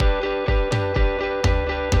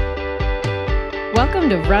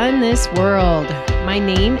Welcome to Run This World. My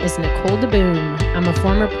name is Nicole DeBoom. I'm a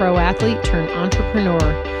former pro athlete turned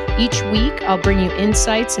entrepreneur. Each week, I'll bring you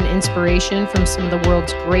insights and inspiration from some of the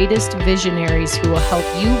world's greatest visionaries who will help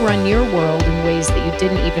you run your world in ways that you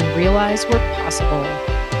didn't even realize were possible.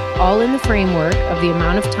 All in the framework of the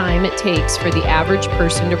amount of time it takes for the average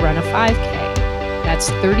person to run a 5K.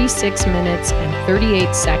 That's 36 minutes and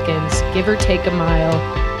 38 seconds, give or take a mile.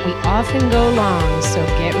 We often go long, so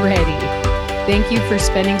get ready. Thank you for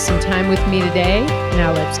spending some time with me today.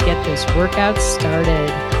 Now let's get this workout started.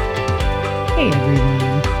 Hey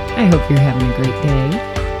everyone, I hope you're having a great day.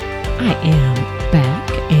 I am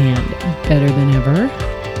back and better than ever.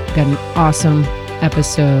 Got an awesome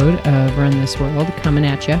episode of Run This World coming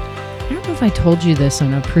at you. I don't know if I told you this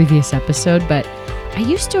on a previous episode, but I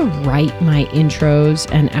used to write my intros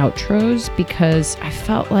and outros because I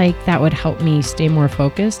felt like that would help me stay more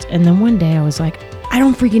focused. And then one day I was like, I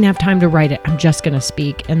don't freaking have time to write it. I'm just going to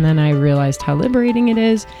speak. And then I realized how liberating it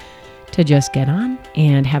is to just get on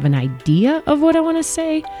and have an idea of what I want to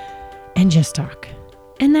say and just talk.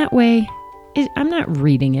 And that way, I'm not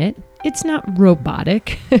reading it. It's not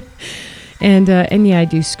robotic. And yeah, I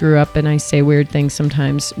do screw up and I say weird things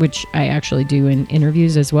sometimes, which I actually do in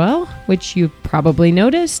interviews as well, which you probably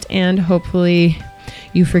noticed and hopefully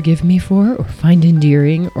you forgive me for or find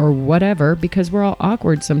endearing or whatever, because we're all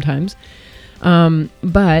awkward sometimes.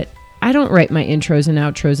 But I don't write my intros and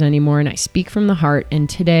outros anymore, and I speak from the heart. And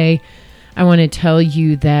today I want to tell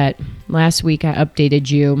you that last week I updated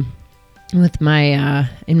you with my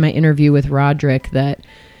in my interview with Roderick that,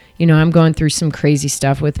 you know, I'm going through some crazy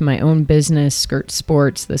stuff with my own business, Skirt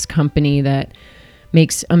Sports, this company that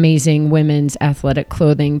makes amazing women's athletic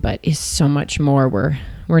clothing, but is so much more. We're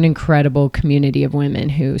an incredible community of women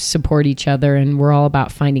who support each other, and we're all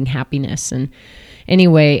about finding happiness. And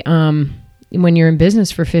anyway, when you're in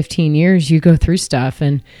business for 15 years, you go through stuff,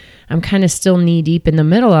 and I'm kind of still knee deep in the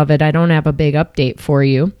middle of it. I don't have a big update for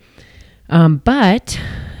you, but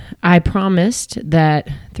I promised that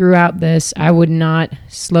throughout this, I would not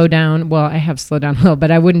slow down. Well, I have slowed down a little,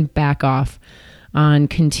 but I wouldn't back off on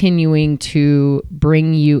continuing to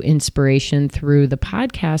bring you inspiration through the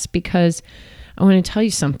podcast, because I want to tell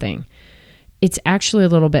you something. It's actually a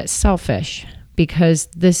little bit selfish, because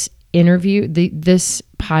this interview, this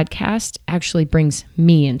podcast actually brings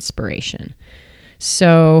me inspiration.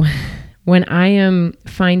 So when I am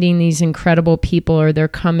finding these incredible people, or they're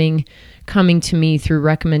coming to me through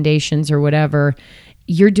recommendations or whatever,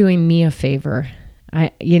 you're doing me a favor.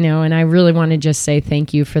 And I really want to just say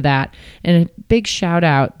thank you for that. And a big shout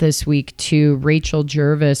out this week to Rachel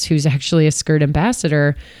Jervis, who's actually a Skirt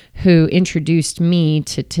ambassador, who introduced me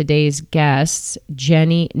to today's guests,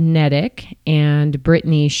 Jenny Nedick and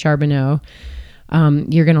Brittany Charbonneau.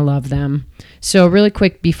 You're going to love them. So really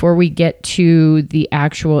quick, before we get to the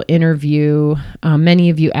actual interview, many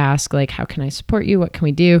of you ask, like, how can I support you? What can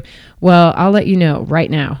we do? Well, I'll let you know right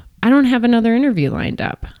now. I don't have another interview lined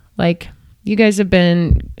up. Like, you guys have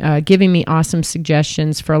been giving me awesome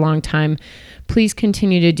suggestions for a long time. Please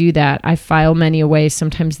continue to do that. I file many away.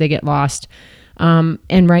 Sometimes they get lost.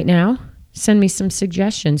 And right now, send me some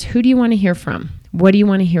suggestions. Who do you want to hear from? What do you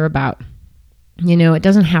want to hear about? You know, it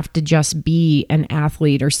doesn't have to just be an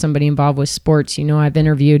athlete or somebody involved with sports. You know, I've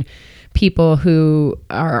interviewed people who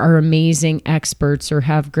are amazing experts or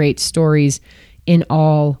have great stories in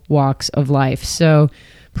all walks of life. So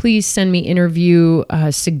please send me interview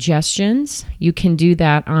suggestions. You can do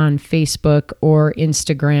that on Facebook or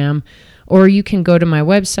Instagram, or you can go to my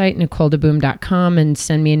website, NicoleDeBoom.com, and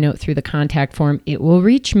send me a note through the contact form. It will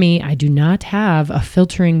reach me. I do not have a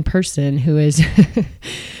filtering person who is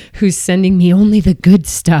who's sending me only the good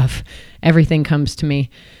stuff. Everything comes to me.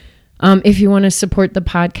 If you want to support the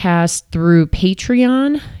podcast through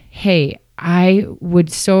Patreon, hey, I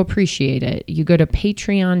would so appreciate it. You go to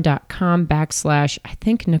patreon.com/ I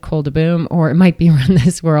think Nicole DeBoom, or it might be Run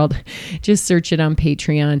This World. Just search it on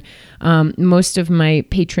Patreon. Most of my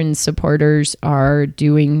patron supporters are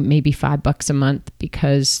doing maybe $5 a month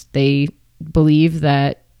because they believe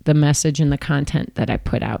that the message and the content that I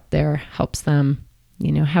put out there helps them,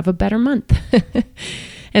 you know, have a better month.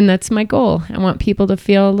 And that's my goal. I want people to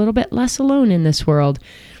feel a little bit less alone in this world.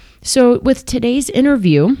 So with today's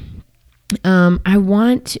interview, I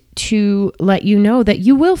want to let you know that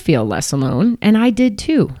you will feel less alone. And I did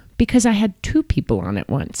too, because I had 2 people on at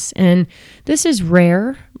once. And this is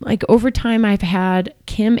rare. Like over time, I've had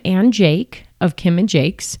Kim and Jake of Kim and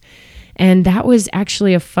Jake's. And that was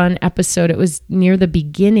actually a fun episode. It was near the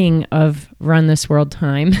beginning of Run This World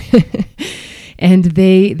time. And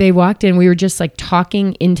they walked in. We were just like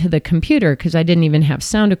talking into the computer because I didn't even have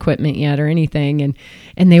sound equipment yet or anything.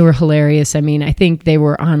 And they were hilarious. I mean, I think they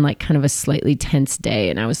were on like kind of a slightly tense day.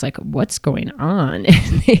 And I was like, what's going on?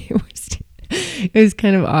 And it was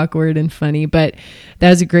kind of awkward and funny, but that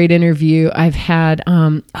was a great interview. I've had,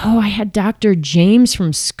 I had Dr. James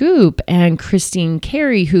from Scoop and Christine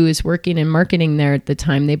Carey, who is working in marketing there at the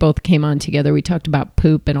time. They both came on together. We talked about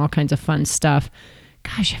poop and all kinds of fun stuff.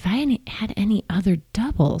 Gosh, have I had any other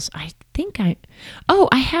doubles? I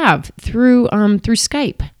have through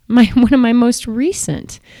Skype. One of my most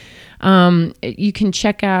recent. You can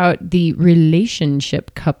check out the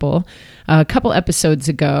relationship couple. A couple episodes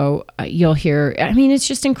ago, you'll hear, I mean, it's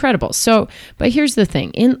just incredible. So, but here's the thing,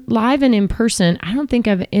 in live and in person, I don't think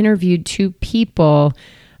I've interviewed two people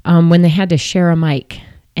when they had to share a mic.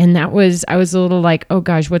 And I was a little like, oh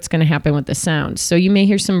gosh, what's going to happen with the sound? So you may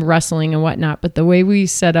hear some rustling and whatnot, but the way I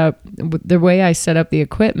set up the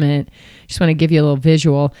equipment, just want to give you a little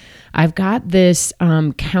visual. I've got this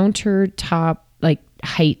countertop like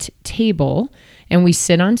height table, and we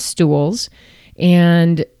sit on stools,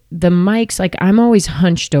 and the mics, like I'm always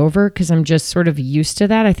hunched over because I'm just sort of used to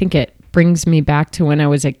that. I think it brings me back to when I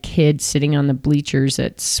was a kid sitting on the bleachers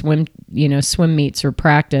at swim meets or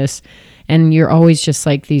practice. And you're always just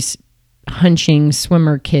like these hunching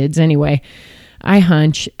swimmer kids. Anyway, I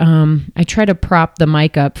hunch. I try to prop the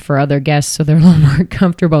mic up for other guests so they're a little more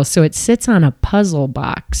comfortable. So it sits on a puzzle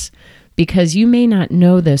box, because you may not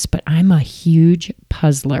know this, but I'm a huge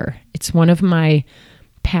puzzler. It's one of my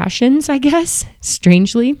passions, I guess,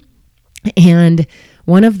 strangely. And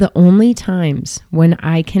one of the only times when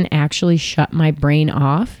I can actually shut my brain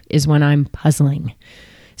off is when I'm puzzling.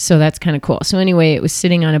 So that's kind of cool. So anyway, it was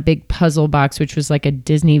sitting on a big puzzle box, which was like a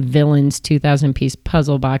Disney Villains 2,000-piece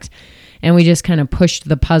puzzle box. And we just kind of pushed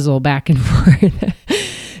the puzzle back and forth.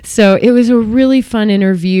 So it was a really fun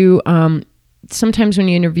interview. Sometimes when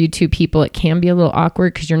you interview two people, it can be a little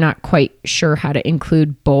awkward because you're not quite sure how to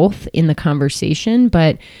include both in the conversation.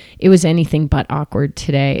 But it was anything but awkward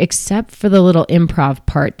today, except for the little improv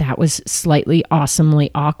part. That was slightly awesomely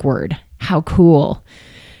awkward. How cool.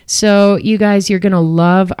 So you guys, you're going to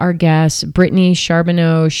love our guest, Brittany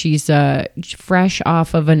Charbonneau. She's fresh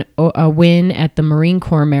off of a win at the Marine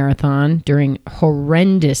Corps Marathon during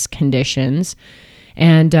horrendous conditions,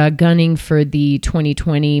 and gunning for the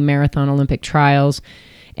 2020 Marathon Olympic Trials.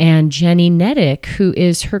 And Jenny Nedick, who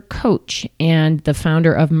is her coach and the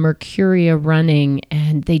founder of Mercuria Running.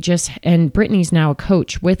 And Brittany's now a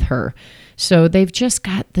coach with her. So they've just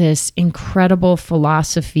got this incredible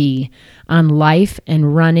philosophy on life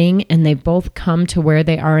and running, and they both come to where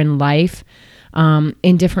they are in life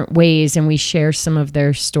in different ways. And we share some of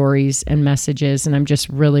their stories and messages. And I'm just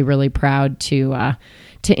really, really proud to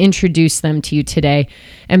introduce them to you today.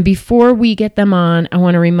 And before we get them on, I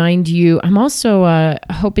want to remind you, I'm also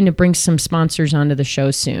hoping to bring some sponsors onto the show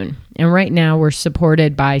soon. And right now we're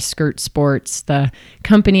supported by Skirt Sports, the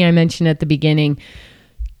company I mentioned at the beginning.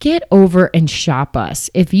 Get over and shop us.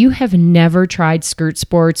 If you have never tried Skirt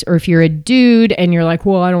Sports, or if you're a dude and you're like,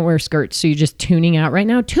 well, I don't wear skirts, so you're just tuning out right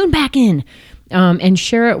now, tune back in and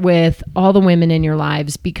share it with all the women in your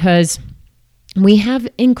lives, because we have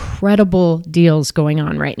incredible deals going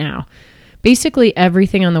on right now. Basically,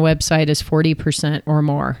 everything on the website is 40% or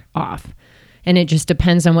more off. And it just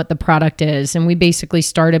depends on what the product is. And we basically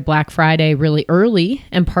started Black Friday really early.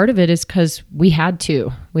 And part of it is because we had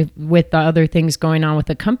to, with the other things going on with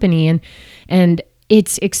the company. And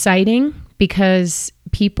it's exciting because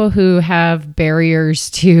people who have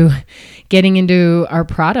barriers to getting into our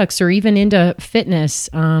products or even into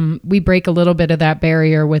fitness, we break a little bit of that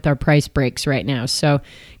barrier with our price breaks right now. So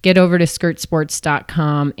get over to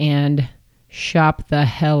skirtsports.com and shop the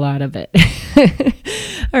hell out of it.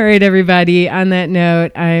 All right, everybody. On that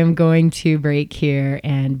note, I am going to break here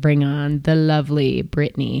and bring on the lovely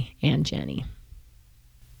Brittany and Jenny.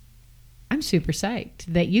 I'm super psyched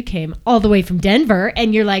that you came all the way from Denver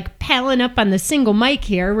and you're like palling up on the single mic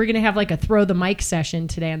here. We're going to have like a throw the mic session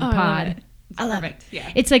today on the pod. I love it.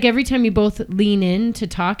 Yeah. It's like every time you both lean in to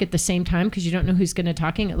talk at the same time because you don't know who's going to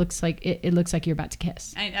talking. It looks like you're about to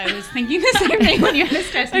kiss. I was thinking the same thing when you had to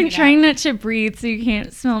stress me out. I'm trying not to breathe so you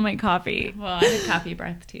can't smell my coffee. Well, I have coffee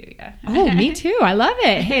breath too. Yeah. Oh, me too. I love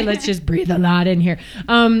it. Hey, let's just breathe a lot in here.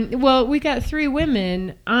 Well, we got 3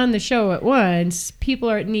 women on the show at once.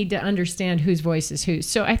 People need to understand whose voice is whose.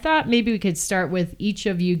 So I thought maybe we could start with each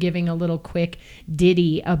of you giving a little quick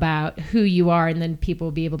ditty about who you are, and then people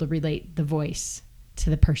will be able to relate the voice to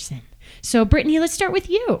the person. So Brittany, let's start with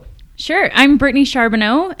you. Sure. I'm Brittany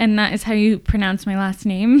Charbonneau, and that is how you pronounce my last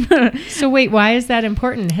name. So wait, why is that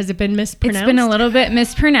important? Has it been mispronounced? It's been a little bit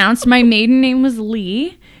mispronounced. My maiden name was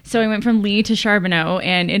Lee, so I went from Lee to Charbonneau,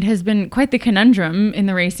 and it has been quite the conundrum in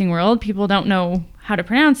the racing world. People don't know how to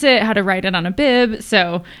pronounce it, how to write it on a bib.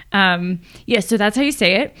 So, so that's how you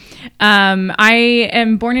say it. I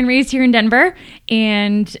am born and raised here in Denver,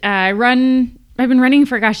 and I've been running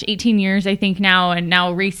for, 18 years, I think now, and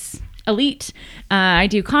now race elite. I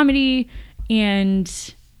do comedy,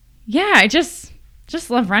 and I just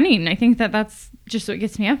love running. I think that's just what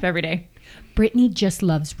gets me up every day. Brittany just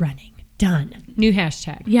loves running. Done. New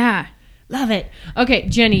hashtag. Yeah. Love it. Okay,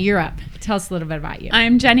 Jenny, you're up. Tell us a little bit about you.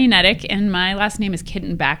 I'm Jenny Neddick, and my last name is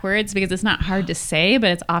Kitten backwards because it's not hard to say, but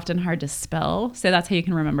it's often hard to spell. So that's how you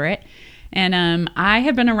can remember it. And I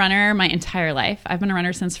have been a runner my entire life. I've been a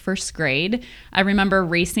runner since first grade. I remember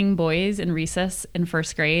racing boys in recess in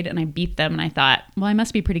first grade, and I beat them. And I thought, well, I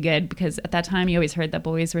must be pretty good, because at that time you always heard that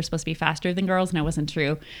boys were supposed to be faster than girls, and it wasn't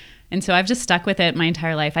true. And so I've just stuck with it my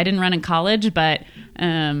entire life. I didn't run in college, but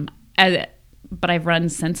I've run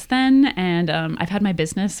since then, and I've had my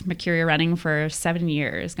business, Mercuria Running, for 7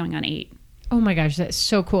 years, going on 8. Oh my gosh, that's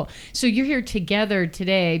so cool. So you're here together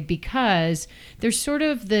today because there's sort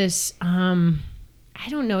of this, I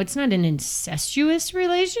don't know, it's not an incestuous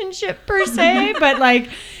relationship per se, but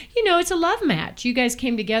it's a love match. You guys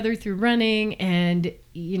came together through running, and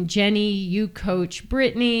Jenny, you coach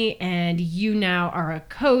Brittany, and you now are a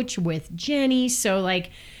coach with Jenny. So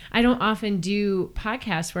I don't often do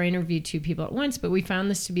podcasts where I interview two people at once, but we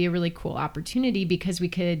found this to be a really cool opportunity because we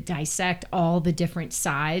could dissect all the different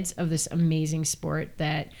sides of this amazing sport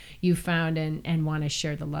that you found and want to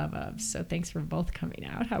share the love of. So thanks for both coming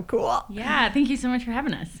out. How cool. Yeah, thank you so much for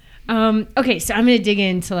having us. Okay, so I'm going to dig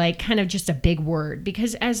into kind of just a big word,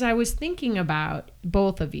 because as I was thinking about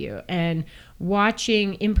both of you and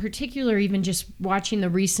watching, in particular, even just watching the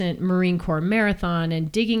recent Marine Corps marathon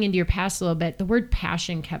and digging into your past a little bit, the word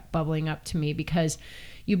passion kept bubbling up to me, because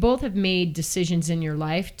you both have made decisions in your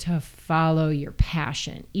life to follow your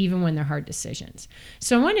passion, even when they're hard decisions.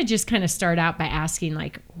 So I want to just kind of start out by asking,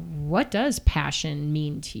 what does passion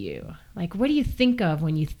mean to you? What do you think of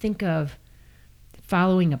when you think of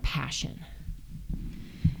following a passion?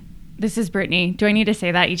 This is Brittany. Do I need to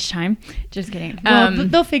say that each time? Just kidding. Well,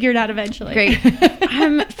 they'll figure it out eventually. Great.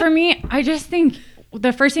 For me, I just think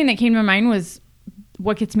the first thing that came to my mind was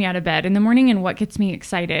what gets me out of bed in the morning and what gets me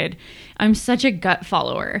excited. I'm such a gut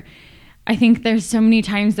follower. I think there's so many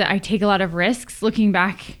times that I take a lot of risks looking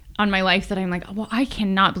back on my life that I'm like, well, I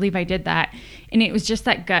cannot believe I did that. And it was just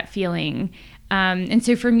that gut feeling. And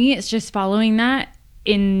so for me, it's just following that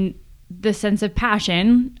in the sense of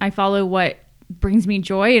passion. I follow what brings me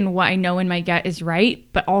joy and what I know in my gut is right,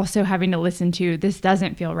 but also having to listen to, this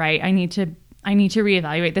doesn't feel right. I need to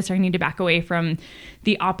reevaluate this, or I need to back away from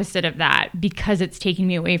the opposite of that because it's taking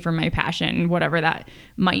me away from my passion, whatever that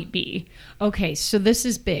might be. Okay, so this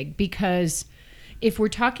is big, because if we're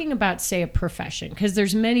talking about, say, a profession, because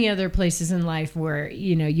there's many other places in life where,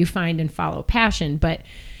 you find and follow passion, but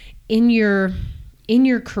in your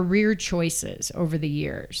career choices over the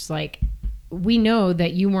years, we know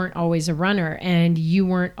that you weren't always a runner, and you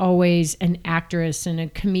weren't always an actress and a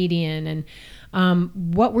comedian. And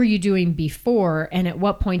what were you doing before? And at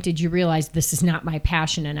what point did you realize this is not my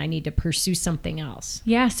passion and I need to pursue something else?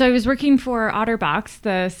 Yeah, so I was working for OtterBox,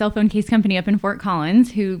 the cell phone case company up in Fort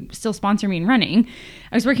Collins, who still sponsor me in running.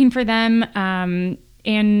 I was working for them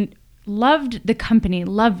and loved the company,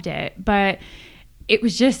 loved it. But it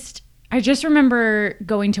was just, I just remember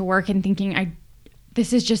going to work and thinking,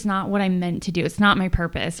 this is just not what I'm meant to do. It's not my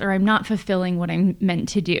purpose, or I'm not fulfilling what I'm meant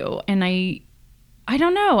to do. And I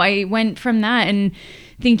don't know. I went from that and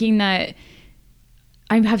thinking that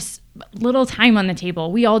I have little time on the table.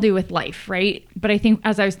 We all do with life, right? But I think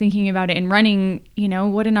as I was thinking about it in running,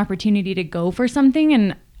 what an opportunity to go for something.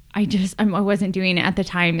 And I wasn't doing it at the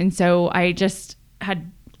time. And so I just had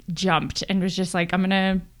jumped and was just like, I'm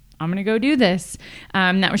going to go do this.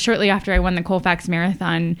 That was shortly after I won the Colfax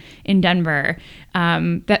Marathon in Denver.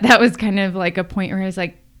 That was kind of like a point where I was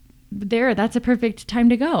like, that's a perfect time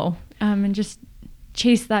to go and just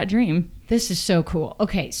chase that dream. This is so cool.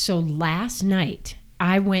 Okay, so last night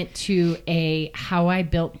I went to a How I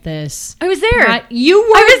Built This. I was there. You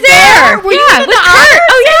were I was there. Were you with the Otters?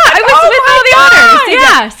 Oh yeah, I was with all the Otters.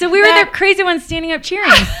 God. Yeah, so we were the crazy ones standing up cheering.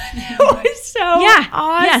 It was so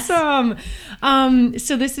awesome. Yes.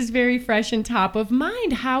 So this is very fresh and top of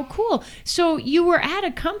mind. How cool. So you were at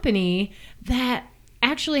a company that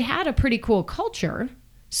actually had a pretty cool culture,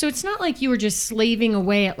 So it's not like you were just slaving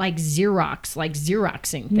away at like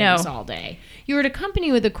Xeroxing things all day. You were at a company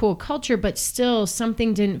with a cool culture, but still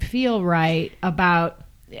something didn't feel right about,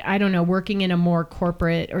 I don't know, working in a more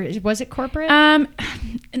corporate, or was it corporate?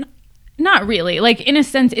 Not really. Like, in a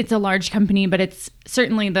sense, it's a large company, but it's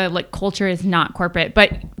certainly the like culture is not corporate.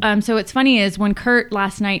 But so what's funny is when Kurt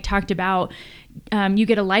last night talked about you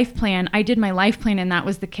get a life plan, I did my life plan, and that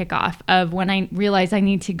was the kickoff of when I realized I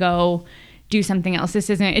need to go do something else.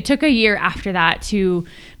 It took a year after that to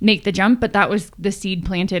make the jump, but that was the seed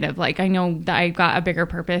planted of like, I know that I got a bigger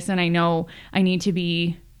purpose and I know I need to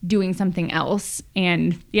be doing something else.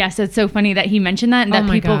 And yeah, so it's so funny that he mentioned that and that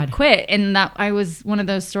people quit, and that I was one of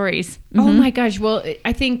those stories. Oh my gosh. Well,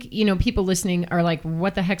 I think, people listening are like,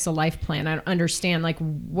 what the heck's a life plan? I don't understand. Like,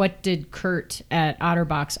 what did Kurt at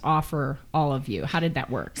OtterBox offer all of you? How did that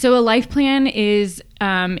work? So a life plan is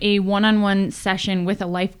a one-on-one session with a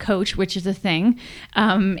life coach, which is a thing.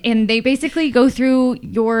 And they basically go through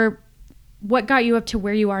what got you up to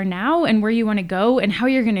where you are now and where you want to go and how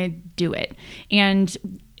you're going to do it. And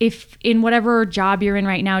if in whatever job you're in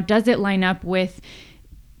right now, does it line up with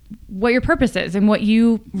what your purpose is and what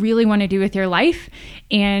you really want to do with your life?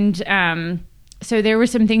 And so there were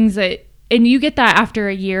some things that, and you get that after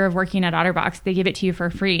a year of working at OtterBox, they give it to you for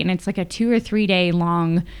free. And it's like a 2 or 3 day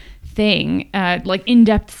long thing, like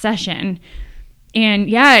in-depth session. And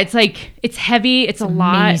yeah, it's like, it's heavy, it's a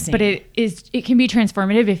lot, but it can be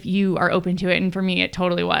transformative if you are open to it. And for me, it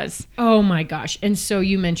totally was. Oh my gosh. And so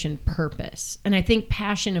you mentioned purpose. And I think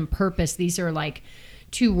passion and purpose, these are like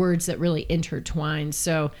 2 words that really intertwine.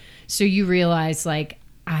 So you realize like,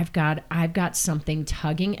 I've got something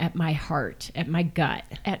tugging at my heart, at my gut,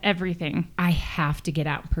 at everything. I have to get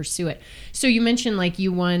out and pursue it. So you mentioned like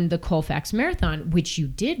you won the Colfax Marathon, which you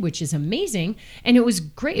did, which is amazing. And it was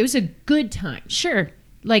great. It was a good time. Sure.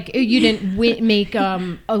 Like you didn't make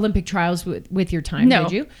Olympic trials with your time,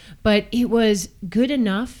 did you? But it was good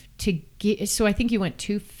enough to get, so I think you went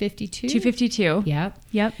 2:52? 2:52.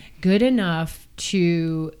 Yep. Good enough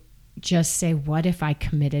to just say, what if I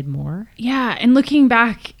committed more? Yeah. And looking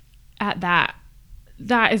back at that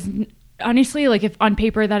is honestly, like, if on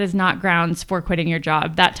paper, that is not grounds for quitting your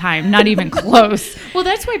job that time, not even close. Well,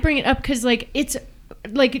 that's why I bring it up, because like it's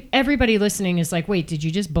like everybody listening is like, wait, did you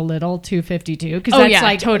just belittle 2:52? Because that's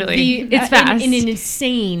like totally it's fast in an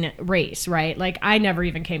insane race, right? Like I never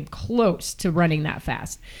even came close to running that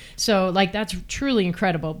fast. So like that's truly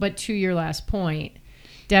incredible. But to your last point,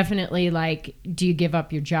 definitely, like, do you give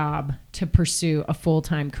up your job to pursue a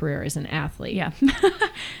full-time career as an athlete? Yeah.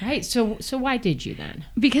 Right. So why did you then?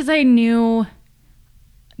 Because I knew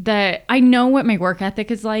what my work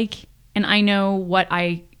ethic is like, and I know what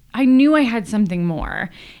I knew I had something more.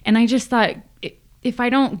 And I just thought, if I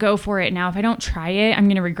don't go for it now, if I don't try it, I'm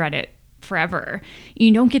going to regret it forever.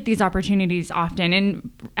 You don't get these opportunities often.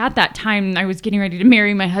 And at that time, I was getting ready to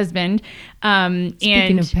marry my husband.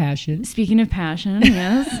 Speaking of passion,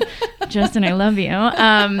 yes. Justin, I love you.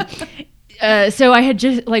 So I had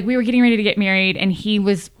just, like, we were getting ready to get married, and he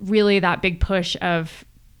was really that big push of,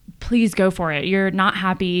 please go for it. You're not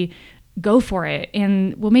happy, go for it,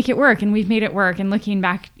 and we'll make it work. And we've made it work. And looking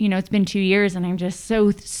back, it's been 2 years, and I'm just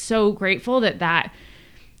so grateful that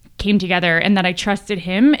came together, and that I trusted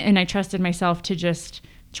him and I trusted myself to just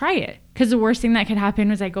try it. Because the worst thing that could happen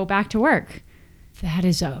was I go back to work. That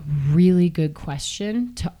is a really good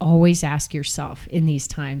question to always ask yourself in these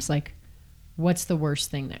times. Like, what's the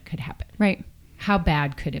worst thing that could happen? Right. How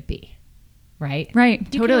bad could it be? Right. Right.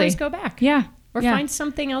 You can always go back. Yeah. Or find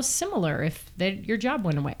something else similar if your job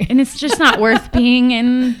went away. And it's just not worth being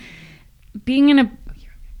in a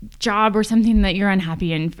job or something that you're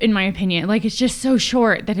unhappy in my opinion. Like, it's just so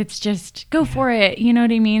short that it's just go for it. You know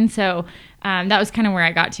what I mean? So that was kind of where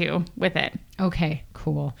I got to with it. Okay,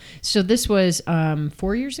 cool. So this was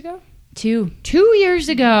 4 years ago? 2 years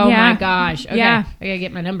ago. Yeah. My gosh. Okay. Yeah. I gotta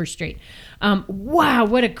get my numbers straight. Wow,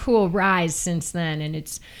 what a cool rise since then. And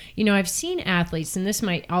it's, I've seen athletes, and this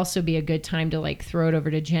might also be a good time to like throw it over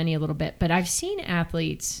to Jenny a little bit, but I've seen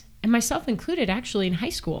athletes, and myself included actually in high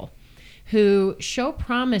school, who show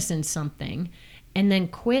promise in something and then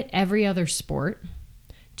quit every other sport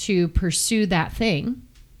to pursue that thing,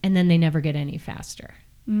 and then they never get any faster.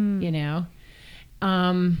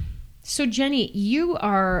 So Jenny,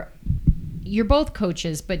 you're both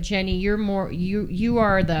coaches, but Jenny, you're more, you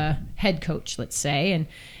are the head coach, let's say,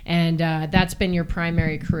 and that's been your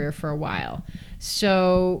primary career for a while.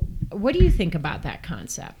 So what do you think about that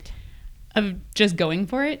concept of just going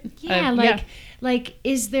for it? Like,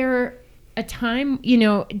 is there a time,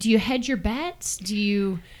 do you hedge your bets? Do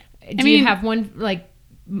you have one, like,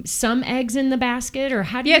 some eggs in the basket, or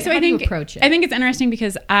how do so you, I think, you approach it? I think it's interesting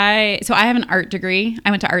because I have an art degree. I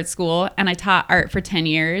went to art school and I taught art for 10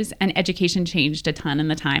 years, and education changed a ton in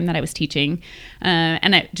the time that I was teaching.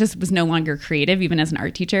 And I just was no longer creative even as an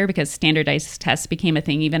art teacher because standardized tests became a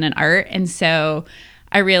thing even in art. And so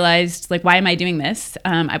I realized, like, why am I doing this?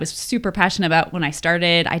 I was super passionate about when I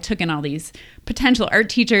started. I took in all these potential art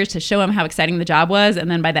teachers to show them how exciting the job was.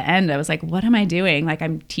 And then by the end, I was like, what am I doing? Like,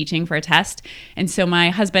 I'm teaching for a test. And so my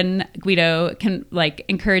husband, Guido,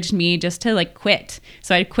 encouraged me just to quit.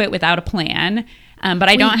 So I quit without a plan. But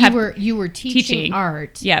I don't have... You were teaching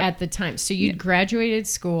art at the time. So you graduated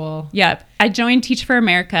school. Yeah. I joined Teach for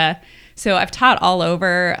America. So I've taught all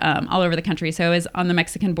over the country. So I was on the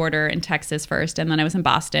Mexican border in Texas first, and then I was in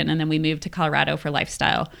Boston, and then we moved to Colorado for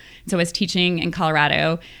lifestyle. So I was teaching in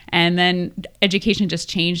Colorado, and then education just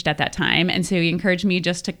changed at that time. And so he encouraged me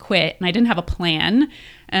just to quit, and I didn't have a plan,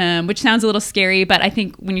 which sounds a little scary, but I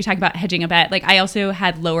think when you talk about hedging a bet, I also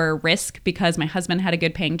had lower risk because my husband had a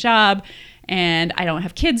good paying job, and I don't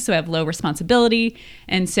have kids, so I have low responsibility.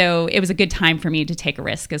 And so it was a good time for me to take a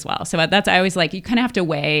risk as well. So I always you kind of have to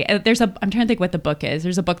weigh. I'm trying to think what the book is.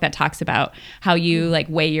 There's a book that talks about how you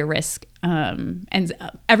weigh your risk. And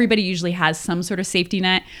everybody usually has some sort of safety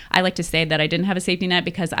net. I like to say that I didn't have a safety net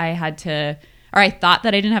because I thought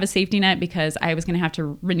that I didn't have a safety net because I was going to have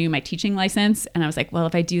to renew my teaching license. And I was like, well,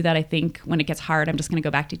 if I do that, I think when it gets hard, I'm just going to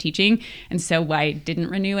go back to teaching. And so I didn't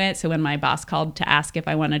renew it. So when my boss called to ask if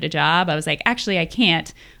I wanted a job, I was like, actually, I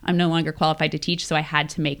can't. I'm no longer qualified to teach. So I had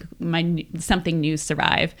to make something new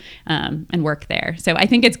survive and work there. So I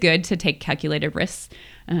think it's good to take calculated risks,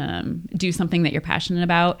 do something that you're passionate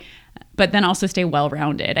about, but then also stay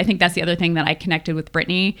well-rounded. I think that's the other thing that I connected with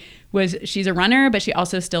Brittany was she's a runner, but she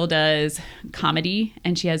also still does comedy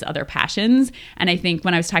and she has other passions. And I think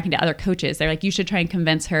when I was talking to other coaches, they're like, you should try and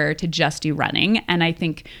convince her to just do running. And I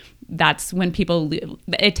think that's when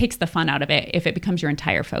it takes the fun out of it if it becomes your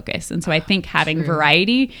entire focus. And so I think having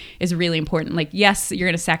variety is really important. Yes, you're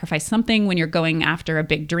going to sacrifice something when you're going after a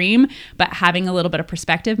big dream, but having a little bit of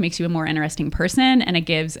perspective makes you a more interesting person, and it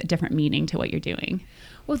gives a different meaning to what you're doing.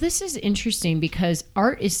 Well, this is interesting because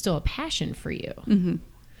art is still a passion for you. Mm-hmm.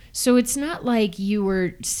 So it's not like you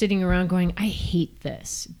were sitting around going, I hate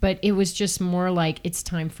this, but it was just more like it's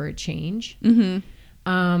time for a change.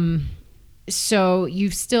 Mm-hmm. So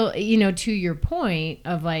you've still, to your point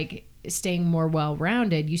of staying more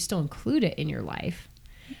well-rounded, you still include it in your life,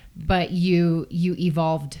 but you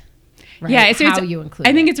evolved, right? Yeah. So how you include it.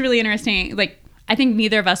 I think it's really interesting. I think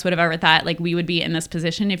neither of us would have ever thought we would be in this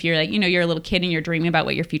position if you're you're a little kid and you're dreaming about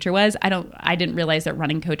what your future was. I didn't realize that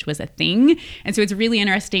running coach was a thing. And so it's really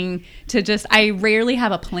interesting to I rarely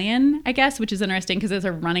have a plan, I guess, which is interesting because as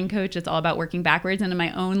a running coach, it's all about working backwards. And in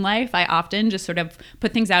my own life, I often just sort of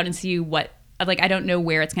put things out and see I don't know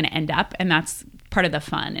where it's going to end up. And that's part of the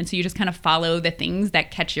fun. And so you just kind of follow the things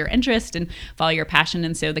that catch your interest and follow your passion.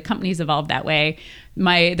 And so the company's evolved that way.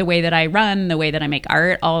 The way that I run, the way that I make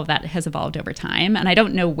art, all of that has evolved over time. And I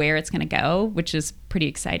don't know where it's going to go, which is pretty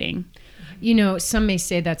exciting. Some may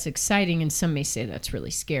say that's exciting and some may say that's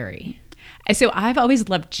really scary. So I've always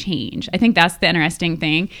loved change. I think that's the interesting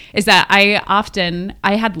thing is that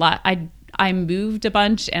I moved a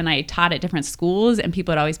bunch and I taught at different schools, and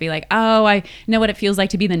people would always be like, oh, I know what it feels like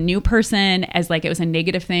to be the new person, as it was a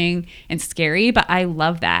negative thing and scary. But I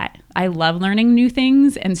love that. I love learning new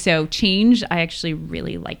things. And so change, I actually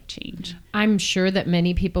really like change. I'm sure that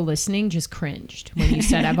many people listening just cringed when you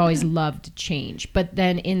said, I've always loved change. But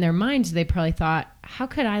then in their minds, they probably thought, how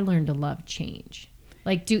could I learn to love change?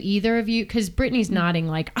 Do either of you, because Brittany's nodding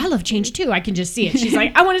I love change too. I can just see it. She's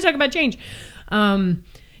like, I want to talk about change.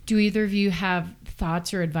 Do either of you have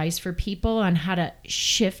thoughts or advice for people on how to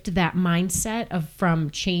shift that mindset from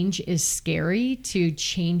change is scary to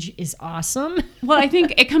change is awesome? Well, I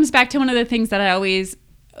think it comes back to one of the things that I always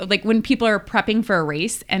when people are prepping for a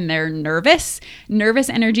race and they're nervous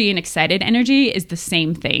energy and excited energy is the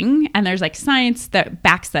same thing. And there's science that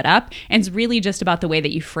backs that up. And it's really just about the way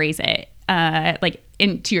that you phrase it,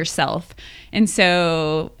 into yourself. And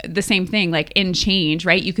so the same thing, in change,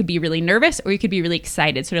 right? You could be really nervous or you could be really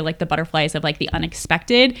excited, sort of the butterflies of the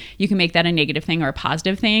unexpected. You can make that a negative thing or a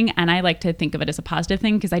positive thing. And I like to think of it as a positive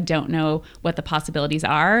thing because I don't know what the possibilities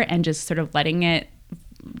are, and just sort of letting it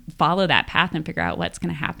follow that path and figure out what's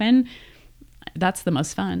going to happen. That's the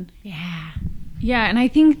most fun. Yeah. Yeah. And I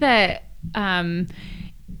think that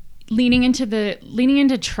leaning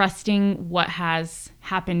into trusting what has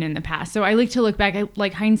happened in the past. So I like to look back.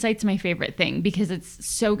 Hindsight's my favorite thing because it's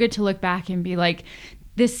so good to look back and be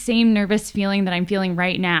this same nervous feeling that I'm feeling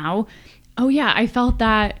right now. Oh yeah, I felt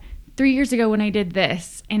that 3 years ago when I did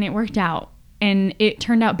this and it worked out. and it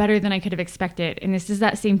turned out better than I could have expected. And this is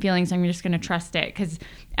that same feeling, so I'm just going to trust it, because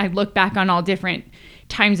I look back on all different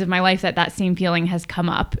times of my life that same feeling has come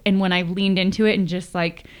up. And when I leaned into it and just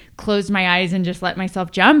like closed my eyes and just let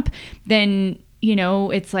myself jump, then, you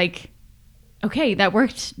know, it's like, okay, that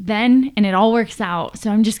worked then and it all works out.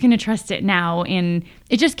 So I'm just going to trust it now. And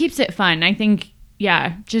it just keeps it fun. I think,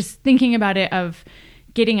 yeah, just thinking about it of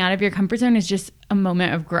getting out of your comfort zone is just a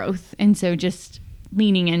moment of growth. And so just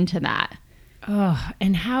leaning into that. Oh,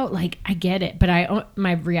 and how, like, I get it, but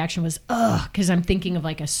my reaction was, because I'm thinking of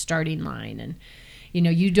like a starting line, and, you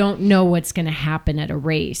know, you don't know what's going to happen at a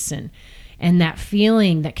race, and that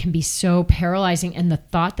feeling that can be so paralyzing. And the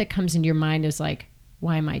thought that comes into your mind is like,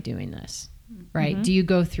 why am I doing this? Right? Mm-hmm. Do you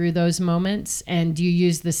go through those moments, and do you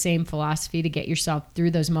use the same philosophy to get yourself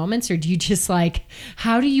through those moments? Or do you just like,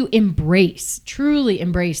 how do you truly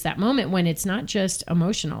embrace that moment when it's not just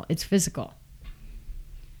emotional, it's physical?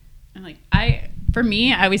 And for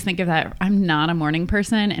me, I always think of that. I'm not a morning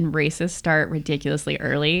person, and races start ridiculously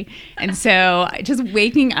early. And so just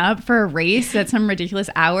waking up for a race at some ridiculous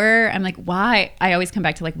hour, I'm like, why? I always come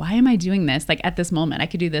back to like, why am I doing this? Like at this moment, I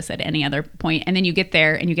could do this at any other point. And then you get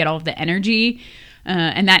there and you get all of the energy.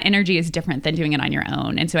 And that energy is different than doing it on your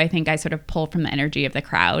own. And so I think I sort of pull from the energy of the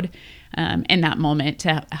crowd in that moment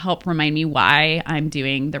to help remind me why I'm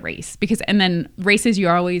doing the race. And then races,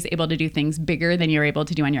 you're always able to do things bigger than you're able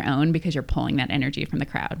to do on your own because you're pulling that energy from the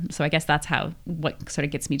crowd. So I guess that's what sort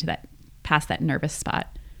of gets me to that, past that nervous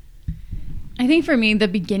spot. I think for me, the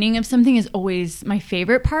beginning of something is always my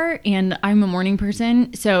favorite part, and I'm a morning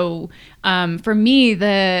person. So for me,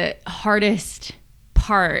 the hardest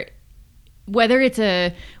part, whether it's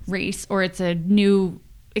a race or it's a new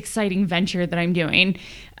exciting venture that I'm doing,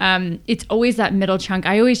 it's always that middle chunk.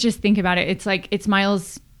 I always just think about it. It's like, it's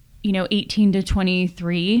miles, 18 to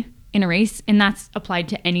 23 in a race, and that's applied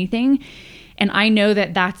to anything. And I know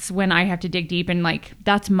that that's when I have to dig deep, and like,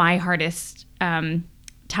 that's my hardest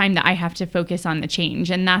time that I have to focus on the change.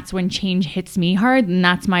 And that's when change hits me hard. And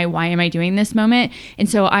that's my, why am I doing this moment? And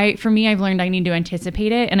so for me, I've learned I need to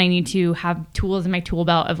anticipate it, and I need to have tools in my tool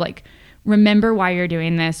belt of like, remember why you're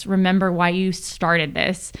doing this, remember why you started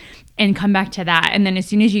this, and come back to that. And then as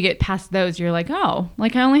soon as you get past those, you're like, oh,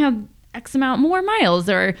 like I only have X amount more miles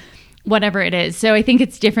or whatever it is. So I think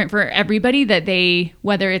it's different for everybody, that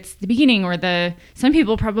whether it's the beginning or some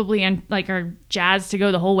people probably are jazzed to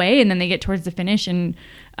go the whole way, and then they get towards the finish and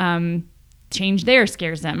change there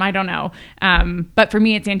scares them. I don't know. But for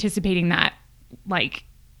me, it's anticipating that like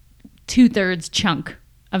 2/3 chunk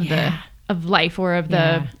of of life or of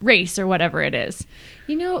the race or whatever it is.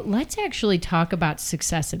 Let's actually talk about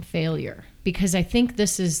success and failure, because I think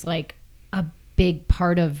this is like a big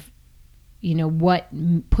part of, what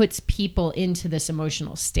puts people into this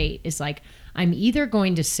emotional state is like, I'm either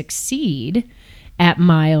going to succeed at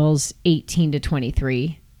miles 18 to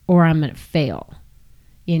 23 or I'm going to fail.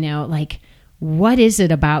 Like, what is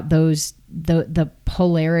it about the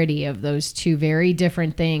polarity of those two very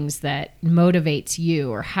different things that motivates you?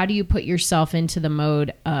 Or how do you put yourself into the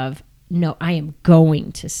mode of, no, I am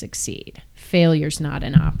going to succeed. Failure's not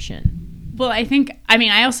an option. Well,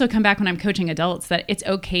 I also come back when I'm coaching adults that it's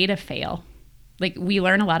okay to fail. Like, we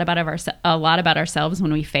learn a lot about ourselves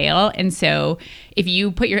when we fail. And so if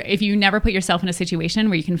you never put yourself in a situation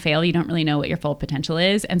where you can fail, you don't really know what your full potential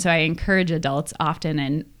is. And so I encourage adults often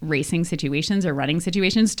in racing situations or running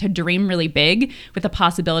situations to dream really big with the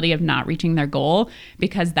possibility of not reaching their goal,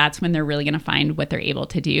 because that's when they're really going to find what they're able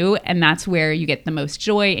to do. And that's where you get the most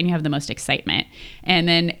joy and you have the most excitement. And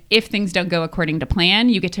then if things don't go according to plan,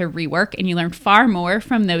 you get to rework, and you learn far more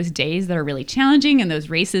from those days that are really challenging and those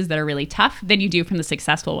races that are really tough than you do from the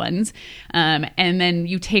successful ones. And then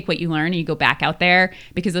you take what you learn and you go back out there,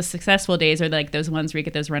 because those successful days are like those ones where you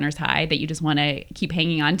get those runner's high that you just want to keep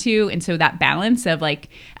hanging on to. And so that balance of like,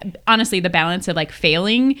 honestly, the balance of like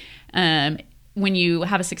failing, when you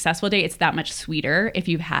have a successful day, it's that much sweeter if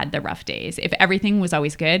you've had the rough days. If everything was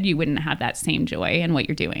always good, you wouldn't have that same joy in what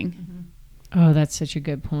you're doing. Mm-hmm. Oh, that's such a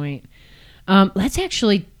good point. Let's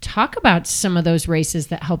actually talk about some of those races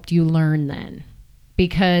that helped you learn then,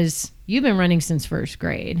 because you've been running since first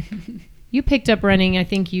grade. You picked up running, I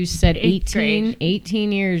think you said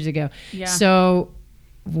 18 years ago. Yeah. So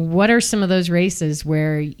what are some of those races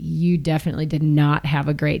where you definitely did not have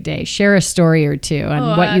a great day? Share a story or two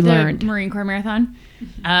on what you learned. Marine Corps Marathon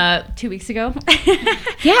 2 weeks ago.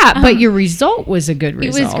 Yeah, but your result was a good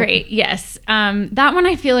result. It was great, yes. That one,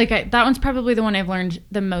 I feel like that one's probably the one I've learned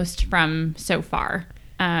the most from so far.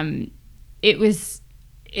 It was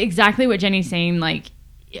exactly what Jenny's saying, like,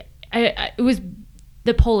 it was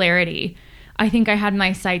the polarity. I think I had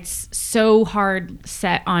my sights so hard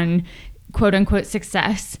set on quote unquote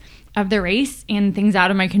success of the race, and things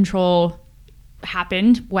out of my control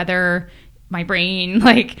happened, whether my brain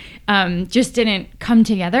just didn't come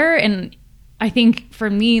together. And I think for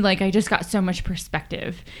me, like, I just got so much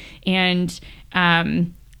perspective, and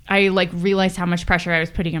I realized how much pressure I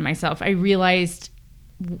was putting on myself. I realized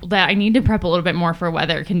that I need to prep a little bit more for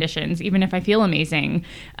weather conditions, even if I feel amazing.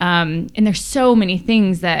 And there's so many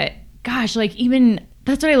things that, gosh, even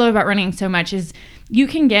that's what I love about running so much, is you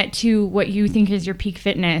can get to what you think is your peak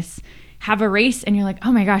fitness, have a race, and you're like,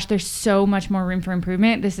 oh my gosh, there's so much more room for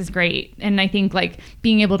improvement. This is great. And I think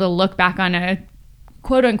being able to look back on a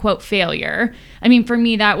quote unquote failure. I mean, for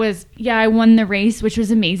me, that was, I won the race, which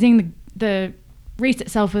was amazing. The race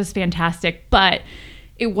itself was fantastic, but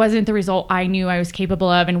it wasn't the result I knew I was capable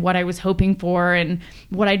of and what I was hoping for and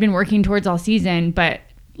what I'd been working towards all season. But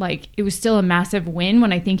it was still a massive win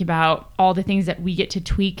when I think about all the things that we get to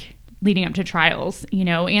tweak leading up to trials,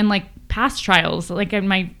 and past trials.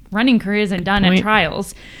 My running career isn't done at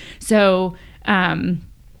trials. So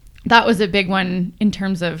that was a big one in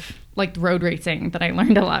terms of road racing that I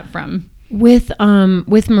learned a lot from. With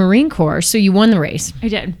Marine Corps, so you won the race. I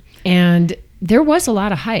did. And there was a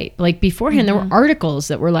lot of hype. Beforehand, there were articles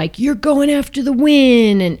that were you're going after the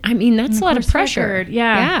win. And I mean, that's a lot of pressure. Record.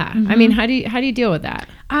 Yeah. Mm-hmm. I mean, how do you deal with that?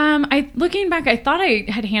 Looking back, I thought I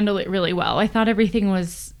had handled it really well. I thought everything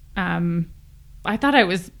was, I thought I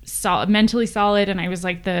was mentally solid, and I was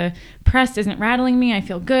the press isn't rattling me. I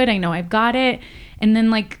feel good. I know I've got it. And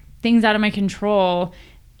then things out of my control,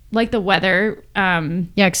 the weather.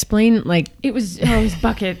 Explain it was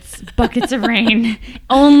buckets of rain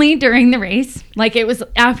only during the race. It was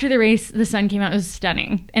after the race, the sun came out, it was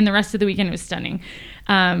stunning. And the rest of the weekend it was stunning.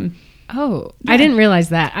 I didn't realize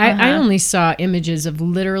that. I only saw images of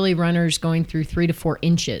literally runners going through 3 to 4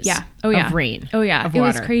 inches of rain. Oh yeah. Of it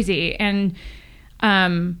water. was crazy. And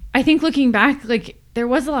I think looking back, there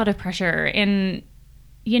was a lot of pressure, and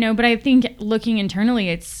but I think looking internally,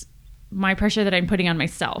 it's my pressure that I'm putting on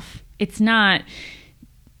myself. It's not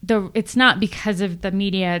because of the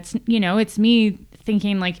media. It's it's me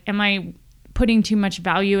thinking am I putting too much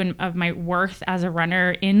value of my worth as a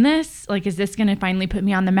runner in this? Is this going to finally put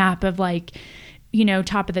me on the map of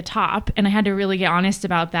top of the top? And I had to really get honest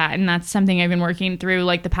about that. And that's something I've been working through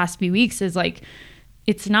the past few weeks, is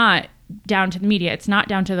it's not down to the media. It's not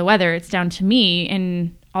down to the weather. It's down to me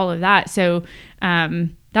and all of that. So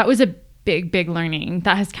that was a big learning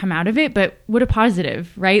that has come out of it. But what a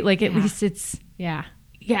positive, right? At least it's,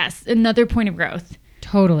 yes, another point of growth.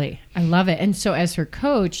 Totally. I love it. And so as her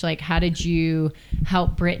coach, how did you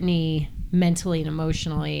help Brittany mentally and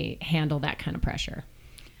emotionally handle that kind of pressure?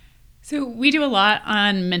 So we do a lot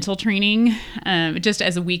on mental training, just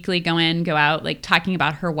as a weekly go in, go out, talking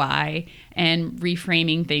about her why and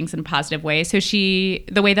reframing things in a positive way. So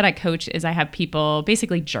the way that I coach is I have people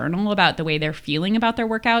basically journal about the way they're feeling about their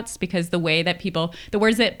workouts, because the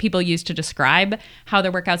words that people use to describe how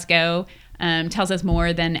their workouts go tells us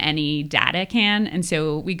more than any data can. And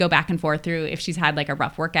so we go back and forth through, if she's had a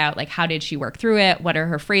rough workout, how did she work through it? What are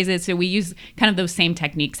her phrases? So we use kind of those same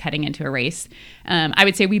techniques heading into a race. I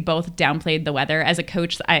would say we both downplayed the weather. As a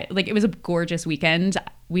coach, it was a gorgeous weekend.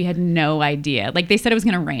 We had no idea. They said it was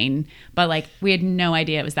going to rain, but we had no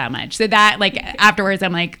idea it was that much. So that afterwards,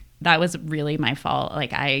 I'm that was really my fault.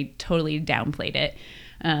 I totally downplayed it.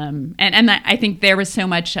 And I think there was so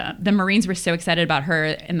much, the Marines were so excited about her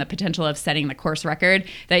and the potential of setting the course record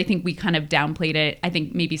that I think we kind of downplayed it. I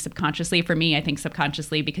think maybe subconsciously for me, I think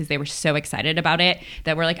subconsciously, because they were so excited about it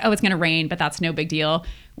that we're oh, it's going to rain, but that's no big deal.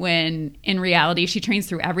 When in reality, she trains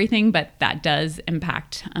through everything, but that does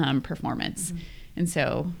impact performance. Mm-hmm. And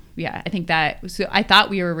so, I think so I thought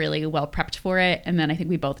we were really well prepped for it. And then I think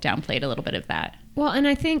we both downplayed a little bit of that. Well, and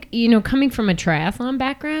I think, coming from a triathlon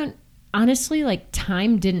background, honestly,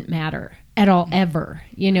 time didn't matter at all, ever,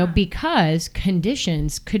 because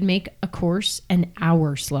conditions could make a course an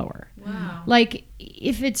hour slower. Wow.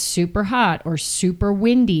 If it's super hot or super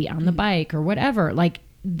windy on the bike or whatever,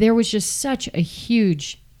 there was just such a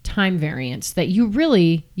huge time variance that you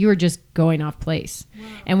were just going off place. Wow.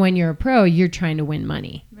 And when you're a pro, you're trying to win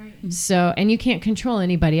money. Right. So, and you can't control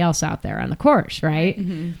anybody else out there on the course, right?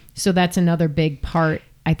 Mm-hmm. So that's another big part,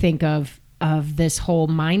 I think, of this whole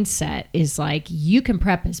mindset is you can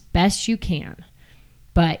prep as best you can,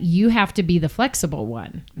 but you have to be the flexible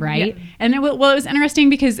one, right? Yeah. And it was interesting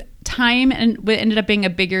because time ended up being a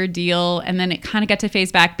bigger deal, and then it kind of got to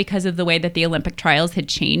phase back because of the way that the Olympic trials had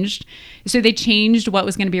changed. So they changed what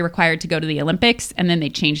was going to be required to go to the Olympics, and then they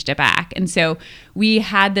changed it back. And so we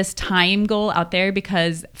had this time goal out there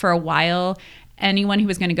because for a while, anyone who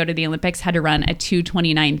was going to go to the Olympics had to run a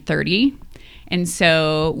 2:29:30. And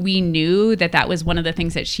so we knew that that was one of the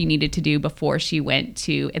things that she needed to do before she went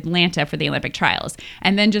to Atlanta for the Olympic trials.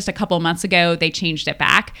 And then just a couple of months ago, they changed it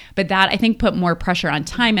back. But that, I think, put more pressure on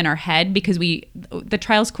time in our head because the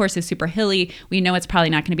trials course is super hilly. We know it's probably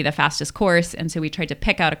not going to be the fastest course. And so we tried to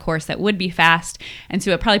pick out a course that would be fast. And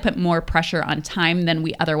so it probably put more pressure on time than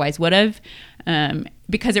we otherwise would have.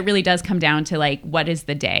 Because it really does come down to like, what is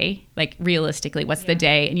the day? Like realistically, what's the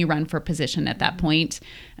day? And you run for position at that point.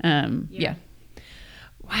 Yeah.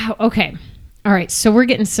 Wow. Okay. All right. So we're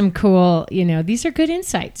getting some cool, these are good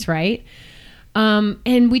insights, right?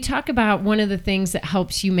 And we talk about one of the things that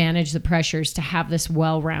helps you manage the pressures to have this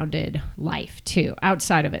well-rounded life too,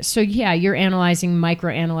 outside of it. So yeah, you're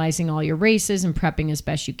microanalyzing all your races and prepping as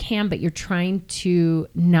best you can, but you're trying to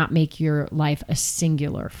not make your life a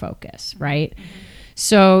singular focus, right? Mm-hmm.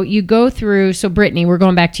 So you go through, Brittany, we're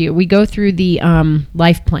going back to you. We go through the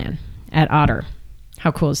life plan at Otter.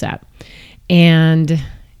 How cool is that? And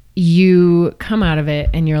you come out of it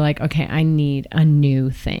and you're like, okay, I need a new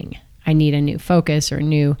thing. I need a new focus or a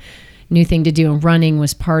new thing to do. And running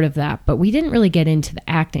was part of that. But we didn't really get into the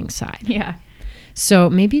acting side. Yeah. So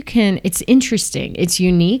maybe you can, it's interesting. It's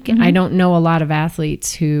unique. Mm-hmm. I don't know a lot of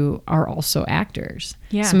athletes who are also actors.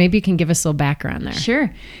 Yeah. So maybe you can give us a little background there.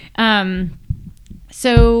 Sure.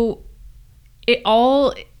 So it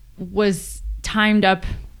all was timed up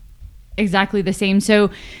exactly the same. So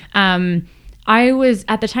I was,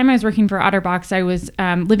 at the time I was working for OtterBox, I was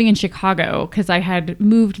living in Chicago because I had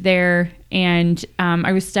moved there, and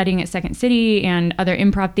I was studying at Second City and other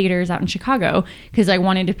improv theaters out in Chicago because I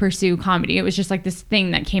wanted to pursue comedy. It was just like this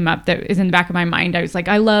thing that came up that is in the back of my mind. I was like,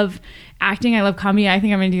 I love acting. I love comedy. I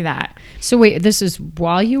think I'm going to do that. So wait, this is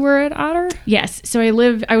while you were at Otter? Yes. So I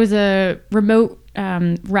was a remote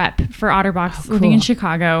rep for OtterBox living in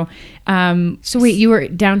Chicago. So wait, you were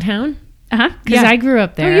downtown? Uh-huh. Because I grew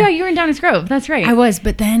up there. Oh, yeah, you were in Downers Grove. That's right. I was,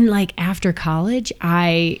 but then like after college,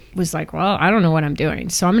 I was like, well, I don't know what I'm doing.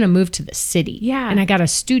 So I'm going to move to the city. Yeah. And I got a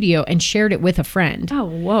studio and shared it with a friend. Oh,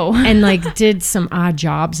 whoa. And like did some odd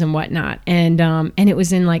jobs and whatnot. And it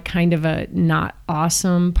was in like kind of a not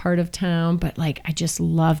awesome part of town, but like I just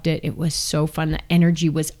loved it. It was so fun. The energy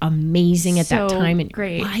was amazing at that time in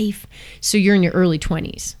life. So you're in your early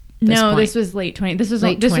 20s. No, this was late 20s. This was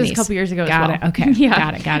a couple years ago. Got as well. it. Okay.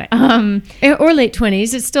 Yeah. Got it. Or late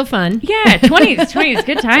 20s. It's still fun. Yeah, 20s,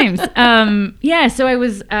 good times. So I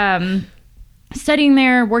was studying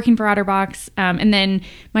there, working for OtterBox, and then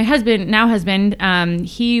my husband,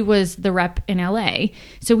 he was the rep in LA.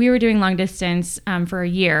 So we were doing long distance for a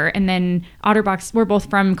year, and then OtterBox, we're both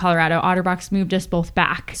from Colorado. OtterBox moved us both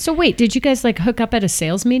back. So wait, did you guys like hook up at a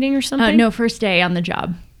sales meeting or something? No, first day on the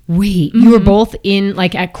job. Wait, you were both in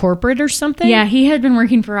like at corporate or something? Yeah, he had been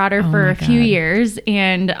working for Otter for a few years,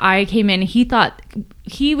 and I came in. He thought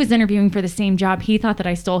he was interviewing for the same job. He thought that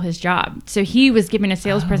I stole his job. So he was giving a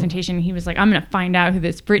sales presentation. He was like, I'm going to find out who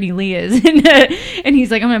this Brittany Lee is. And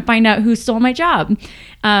he's like, I'm going to find out who stole my job.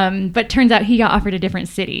 But turns out he got offered a different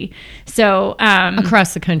city. So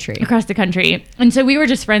across the country. And so we were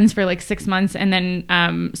just friends for like 6 months, and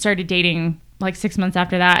then started dating like 6 months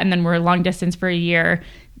after that. And then we're long distance for a year.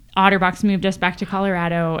 OtterBox moved us back to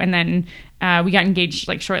Colorado, and then we got engaged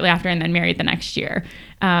like shortly after, and then married the next year.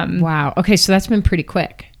 Wow. Okay, so that's been pretty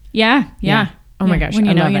quick. Yeah. Oh my gosh, when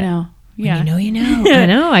you I know, love you it. know. Yeah. You know. I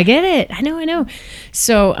know. I get it. I know.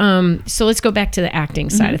 So let's go back to the acting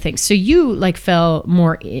side of things. So you like fell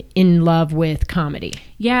more in love with comedy.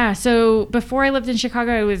 Yeah. So before I lived in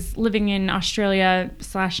Chicago, I was living in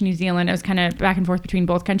Australia/New Zealand. I was kind of back and forth between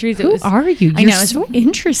both countries. Who are you? I know. It's so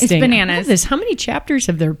interesting. It's bananas. How many chapters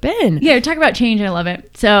have there been? Yeah. Talk about change. I love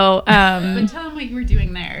it. So, but tell them what you were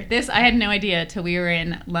doing there. I had no idea till we were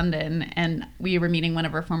in London and we were meeting one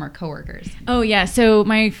of our former coworkers. Oh yeah. So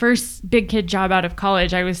my first big kid job out of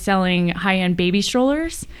college, I was selling high-end baby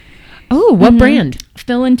strollers. Oh, what brand?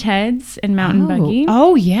 Phil and Ted's and Mountain Buggy.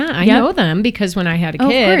 Oh, yeah. I know them because when I had a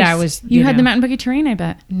kid, I was... You had the Mountain Buggy terrain, I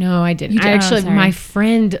bet. No, I didn't. My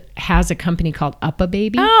friend has a company called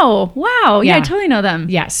UPPAbaby. Oh, wow. Yeah, I totally know them.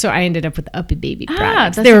 Yeah, so I ended up with the UPPAbaby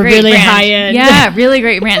products. They were really high-end. Yeah, really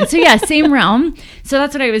great brand. So yeah, same realm. So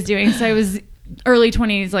that's what I was doing. So I was early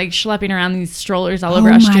 20s, like schlepping around these strollers all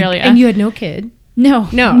over Australia. And you had no kid? No.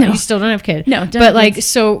 You still don't have kids. No, but like,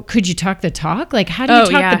 so could you talk the talk? Like, how do you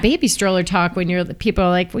talk the baby stroller talk when people are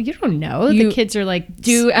like, well, you don't know. The kids are like,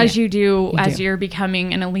 as you're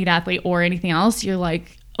becoming an elite athlete or anything else, you're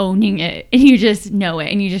like owning it, and you just know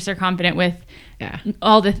it, and you just are confident with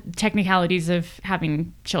all the technicalities of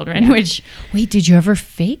having children. Which wait, did you ever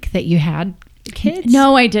fake that you had kids?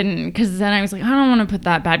 No, I didn't, because then I was like, I don't want to put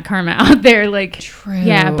that bad karma out there. Like, True.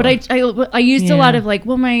 yeah, but I used a lot Yeah. of like,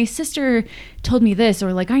 well, my sister told me this,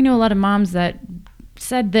 or like, I know a lot of moms that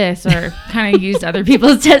said this, or kind of used other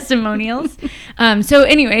people's testimonials. So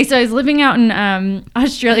anyway, so I was living out in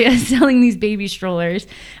Australia selling these baby strollers.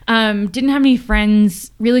 Didn't have any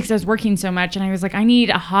friends really because I was working so much, and I was like, I need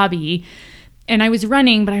a hobby. And I was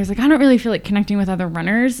running, but I was like, I don't really feel like connecting with other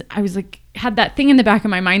runners. I was like, had that thing in the back of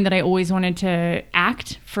my mind that I always wanted to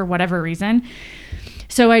act for whatever reason.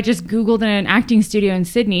 So I just Googled an acting studio in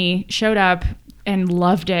Sydney, showed up, and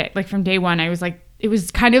loved it. Like from day one, I was like, it was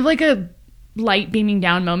kind of like a light beaming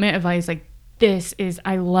down moment of I was like,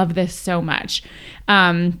 I love this so much.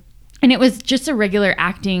 And it was just a regular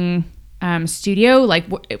acting studio,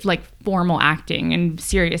 like formal acting and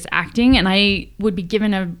serious acting. And I would be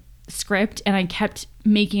given a script and I kept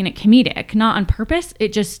making it comedic, not on purpose.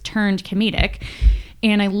 It just turned comedic.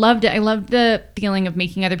 And I loved it. I loved the feeling of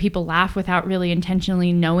making other people laugh without really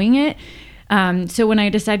intentionally knowing it. So when I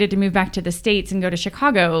decided to move back to the States and go to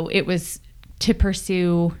Chicago, it was to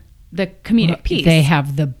pursue the comedic piece. They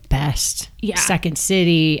have the best Yeah. Second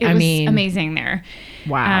City. It was amazing there.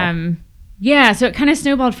 Wow. Yeah, so it kind of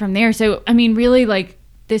snowballed from there. So, I mean, really, like,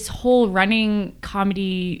 this whole running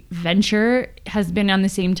comedy venture has been on the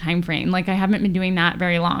same time frame. Like, I haven't been doing that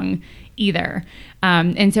very long either.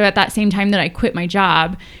 And so at that same time that I quit my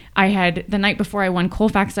job, I had, the night before I won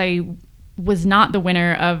Colfax, I was not the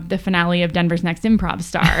winner of the finale of Denver's Next Improv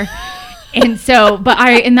Star. And so,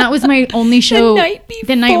 and that was my only show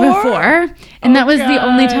the night before. And that was the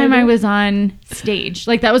only time I was on stage.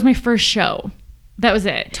 Like, that was my first show. That was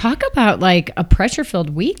it. Talk about like a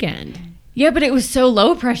pressure-filled weekend. Yeah, but it was so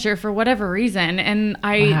low pressure for whatever reason. And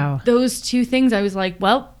those two things, I was like,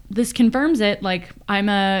 well, this confirms it. Like, I've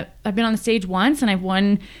been on the stage once and I've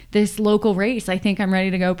won this local race. I think I'm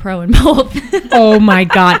ready to go pro in both. Oh my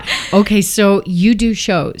God. Okay, so you do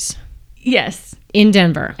shows Yes, in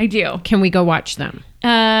Denver. I do. Can we go watch them?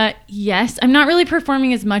 Yes. I'm not really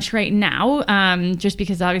performing as much right now, just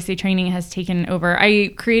because obviously training has taken over. I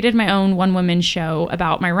created my own one-woman show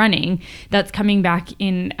about my running that's coming back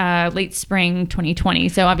in late spring 2020.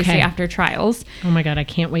 So obviously after trials. Oh my God, I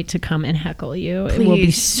can't wait to come and heckle you. Please, it will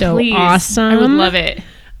be so please. awesome. I would love it.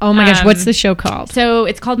 Oh my gosh, what's the show called? So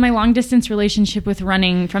it's called My Long Distance Relationship with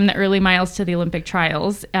Running, from the early miles to the Olympic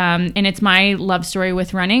trials. And it's my love story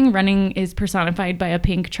with running. Running is personified by a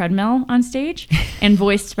pink treadmill on stage and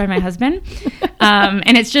voiced by my husband.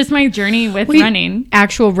 And it's just my journey with running.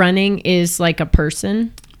 Actual running is like a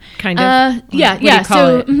person, kind of? Yeah. What do you call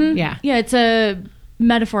So, it? Yeah. Yeah, it's a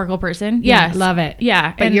metaphorical person. Yeah, Yes. love it.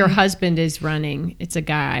 Yeah. But and- your husband is running. It's a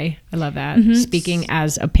guy. I love that. Speaking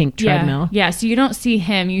as a pink treadmill. Yeah. So you don't see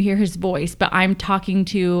him, you hear his voice, but I'm talking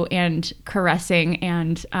to and caressing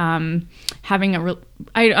and having a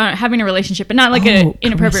relationship, but not like an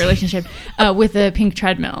inappropriate relationship with a pink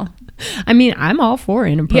treadmill. I mean, I'm all for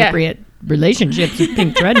inappropriate relationships with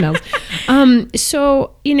pink treadmills.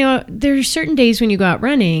 So, you know, there are certain days when you go out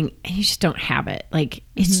running and you just don't have it. Like,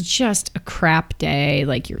 it's just a crap day.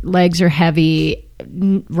 Like, your legs are heavy,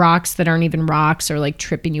 rocks that aren't even rocks are like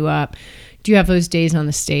tripping you up. Do you have those days on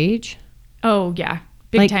the stage? Oh, yeah.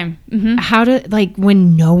 Big Like, time. Mm-hmm. How do, like,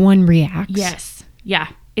 when no one reacts? Yes. Yeah.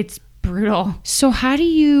 It's brutal. So how do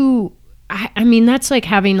you, I mean, that's like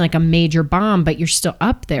having like a major bomb, but you're still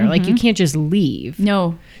up there. Like, you can't just leave.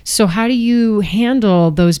 No. So how do you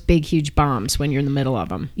handle those big, huge bombs when you're in the middle of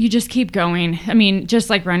them? You just keep going. I mean, just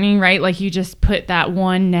like running, right? Like, you just put that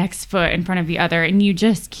one next foot in front of the other and you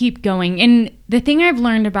just keep going. And the thing I've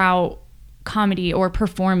learned about comedy or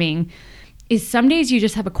performing is some days you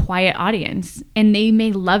just have a quiet audience and they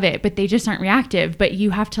may love it, but they just aren't reactive. But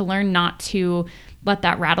you have to learn not to let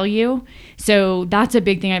that rattle you. So that's a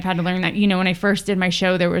big thing I've had to learn, that, you know, when I first did my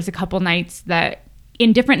show, there was a couple nights that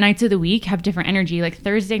in different nights of the week have different energy. Like,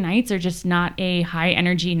 Thursday nights are just not a high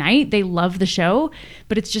energy night. They love the show,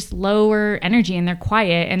 but it's just lower energy and they're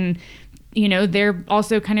quiet. And, you know, they're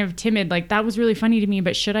also kind of timid. Like, that was really funny to me,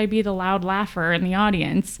 but should I be the loud laugher in the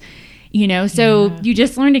audience? You know, so you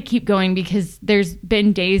just learn to keep going, because there's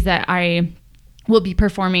been days that I will be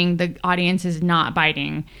performing, the audience is not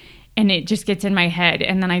biting, and it just gets in my head,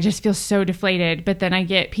 and then I just feel so deflated. But then I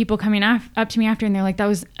get people coming up to me after, and they're like, that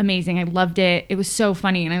was amazing, I loved it, it was so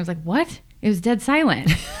funny. And I was like, what? It was dead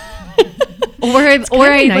silent. or I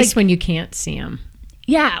nice like, when you can't see them.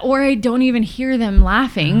 yeah, or I don't even hear them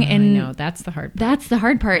laughing. And I know, that's the hard part. that's the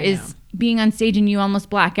hard part, is being on stage and you almost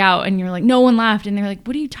black out and you're like, no one laughed, and they're like,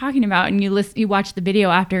 what are you talking about? And you watch the video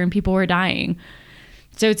after and people were dying.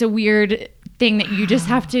 So it's a weird thing that you just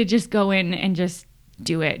have to just go in and just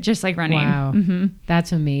do it, just like running. Wow.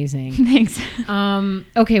 That's amazing. Thanks.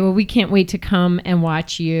 Okay, well, we can't wait to come and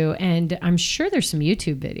watch you. And I'm sure there's some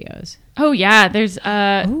YouTube videos. Oh yeah, there's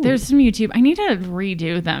some YouTube. I need to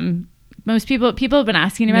redo them. Most people have been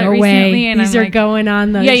asking about it recently, and these I'm are like, going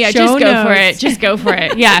on the yeah, show just go for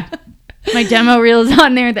it. Yeah. My demo reel is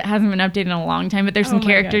on there that hasn't been updated in a long time, but there's some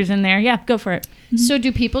characters in there. Yeah, go for it. So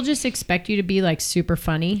do people just expect you to be like super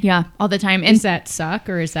funny? Yeah, all the time. Does that suck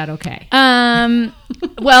or is that okay?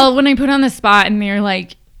 Well, when I put on the spot and they're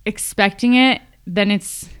like expecting it, then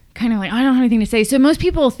it's kind of like, I don't have anything to say. So most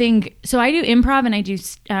people think, so I do improv and I do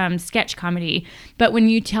sketch comedy, but when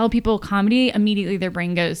you tell people comedy, immediately their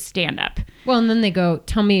brain goes stand up. Well, and then they go,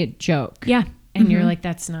 tell me a joke. Yeah. And you're like,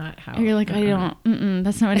 that's not how. You're like, I don't,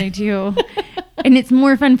 that's not what I do. And it's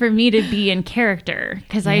more fun for me to be in character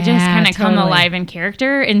because I just kind of come alive in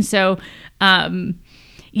character. And so,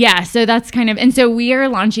 so that's kind of, and so we are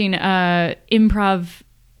launching improv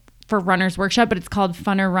for runners workshop, but it's called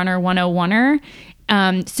Funner Runner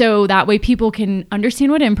 101er. So that way people can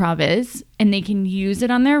understand what improv is and they can use it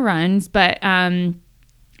on their runs. But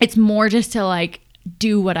it's more just to like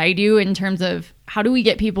do what I do in terms of how do we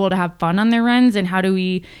get people to have fun on their runs and how do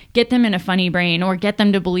we get them in a funny brain or get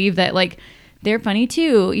them to believe that like they're funny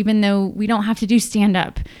too, even though we don't have to do stand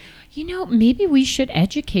up. You know, maybe we should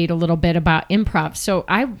educate a little bit about improv. So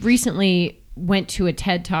I recently went to a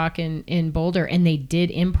TED Talk in Boulder and they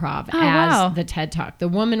did improv as the TED Talk. The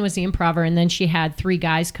woman was the improver and then she had 3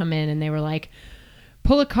 guys come in and they were like,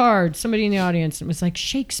 pull a card, somebody in the audience. It was like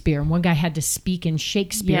Shakespeare. And one guy had to speak in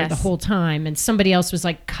Shakespeare the whole time. And somebody else was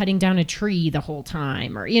like cutting down a tree the whole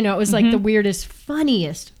time. Or, you know, it was like the weirdest,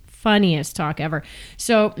 funniest talk ever.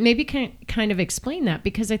 So maybe kind of explain that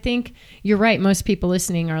because I think you're right. Most people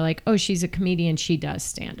listening are like, oh, she's a comedian. She does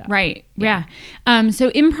stand up. Right. Yeah. So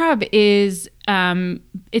improv is,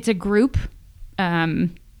 it's a group,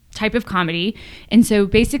 type of comedy. And so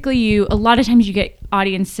basically a lot of times you get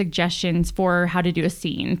audience suggestions for how to do a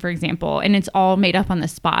scene, for example, and it's all made up on the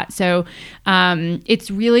spot. So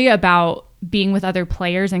it's really about being with other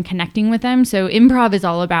players and connecting with them. So improv is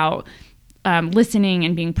all about listening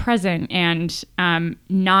and being present and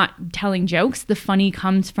not telling jokes. The funny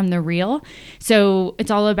comes from the real. So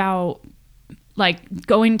it's all about like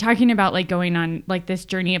talking about like going on like this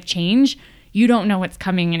journey of change. You don't know what's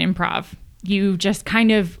coming in improv. You just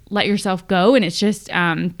kind of let yourself go and it's just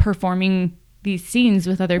performing these scenes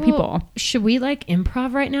with other people. Should we like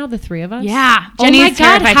improv right now, the 3 of us? Yeah. Jenny's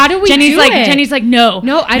my God, how do we do it? Jenny's like, no.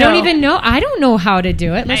 I don't even know. I don't know how to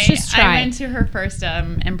do it. Let's just try. I went to her first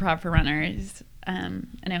improv for runners. I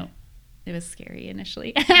know it was scary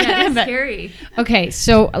initially. Yeah, it's scary. Okay,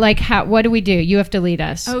 so like what do we do? You have to lead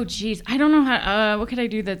us. Oh geez, I don't know how. What could I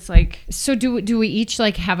do that's like? So do we each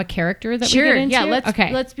like have a character that we get into? Yeah,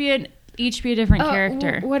 let's each be a different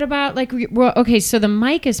character. What about like okay, so the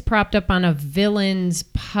mic is propped up on a villain's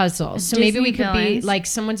puzzle. So maybe we could be like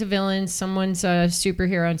someone's a villain, someone's a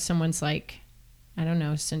superhero, and someone's like, I don't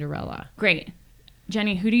know, Cinderella. Great.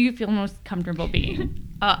 Jenny, who do you feel most comfortable being?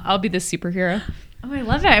 I'll be the superhero. Oh, I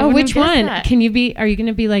love it. Which one? Are you going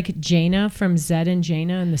to be like Jaina from Zed and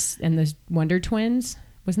Jaina and the Wonder Twins?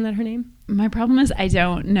 Wasn't that her name? My problem is I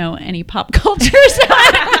don't know any pop culture.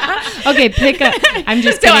 Okay, pick up. I'm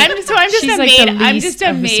just a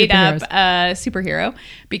made up superhero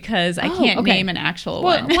because I can't name an actual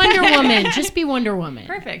one. Wonder Woman. Just be Wonder Woman.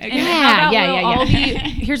 Perfect. Okay. Yeah.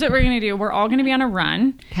 Here's what we're gonna do. We're all gonna be on a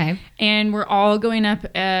run. Okay. And we're all going up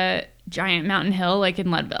a giant mountain hill like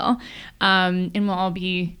in Leadville, and we'll all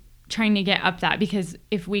be trying to get up that because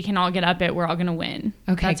if we can all get up it, we're all gonna win.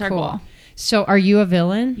 Okay, that's our goal. So are you a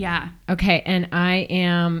villain? Yeah. Okay, and I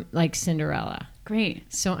am like Cinderella.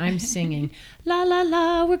 Great. So I'm singing, la la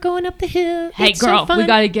la, we're going up the hill. Hey it's girl, so we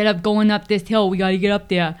gotta get up, going up this hill. We gotta get up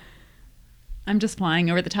there. I'm just flying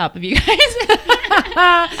over the top of you guys.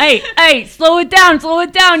 Hey, slow it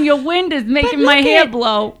down. Your wind is making my hair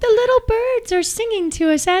blow. The little birds are singing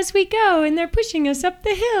to us as we go, and they're pushing us up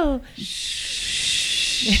the hill.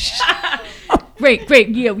 Great.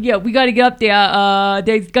 Yeah, we gotta get up there.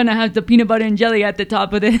 They're gonna have the peanut butter and jelly at the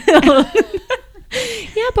top of the hill.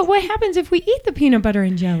 Yeah, but what happens if we eat the peanut butter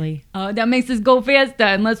and jelly? That makes us go faster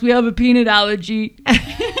unless we have a peanut allergy.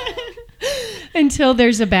 Until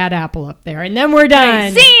there's a bad apple up there, and then we're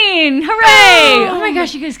done. Right. Scene! Hooray! Oh my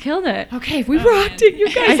gosh, you guys killed it. Okay, we rocked it, you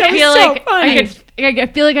guys. I feel like funny. I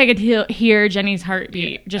feel like I could hear Jenny's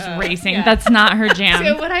heartbeat just racing. Yeah. That's not her jam.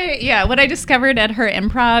 So what I discovered at her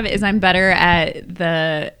improv is I'm better at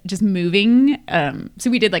the just moving. So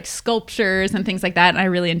we did like sculptures and things like that, and I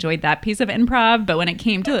really enjoyed that piece of improv. But when it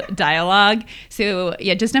came to dialogue, so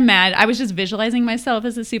yeah, just imagine I was just visualizing myself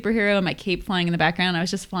as a superhero and my cape flying in the background. I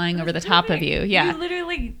was just flying over the top of you. Yeah, You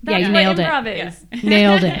literally, Yeah, that's you what nailed it. improv is.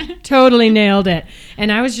 Nailed it. Totally nailed it.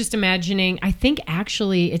 And I was just imagining, I think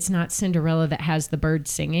actually it's not Cinderella that has the bird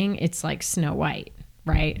singing. It's like Snow White,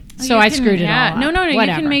 right? So I screwed it all up. No, you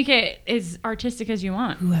Whatever. can make it as artistic as you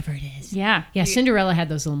want. Whoever it is. Yeah. Yeah, Cinderella had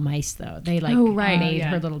those little mice though. They like made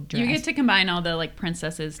her little dress. you get to combine all the like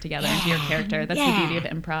princesses together into your character. That's the beauty of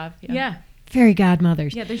improv. Yeah. Fairy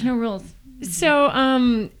godmothers. Yeah, there's no rules. So,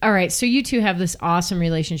 all right. So you two have this awesome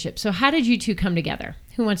relationship. So how did you two come together?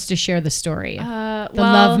 Who wants to share the story? The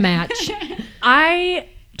love match. I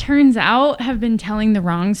turns out have been telling the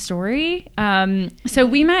wrong story. So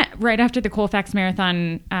we met right after the Colfax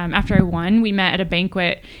Marathon. After I won, we met at a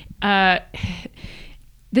banquet.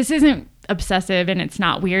 This isn't obsessive and it's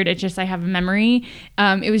not weird. It's just I have a memory.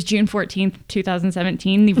 It was June 14th,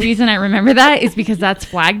 2017. The reason I remember that is because that's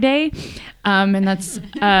Flag Day. And that's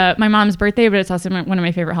my mom's birthday, but it's also one of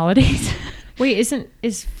my favorite holidays. Wait,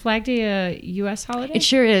 is Flag Day a U.S. holiday? It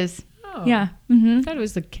sure is. Oh. Yeah. I thought it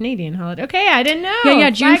was the Canadian holiday. Okay, I didn't know. Yeah,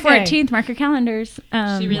 June Flag Day. 14th. Mark your calendars.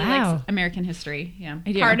 She really Wow. likes American history. Yeah.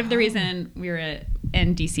 I do. Part of the reason we were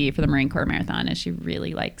in DC for the Marine Corps Marathon is she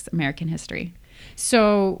really likes American history.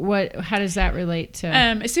 So how does that relate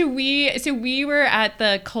to? So we were at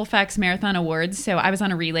the Colfax Marathon Awards. So I was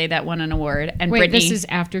on a relay that won an award, and Wait, Brittany, this is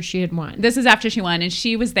after she had won. This is after she won, and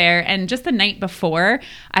she was there. And just the night before,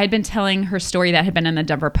 I had been telling her story that had been in the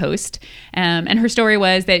Denver Post. And her story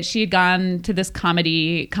was that she had gone to this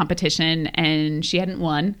comedy competition and she hadn't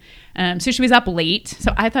won. So she was up late.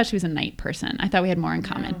 So I thought she was a night person. I thought we had more in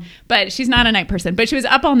common. But she's not a night person. But she was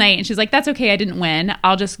up all night and she's like, that's okay, I didn't win.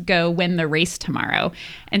 I'll just go win the race tomorrow.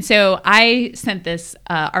 And so I sent this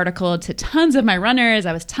article to tons of my runners.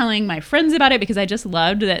 I was telling my friends about it because I just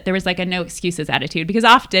loved that there was like a no excuses attitude. Because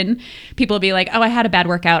often people will be like, oh, I had a bad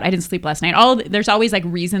workout, I didn't sleep last night. There's always like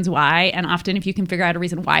reasons why. And often if you can figure out a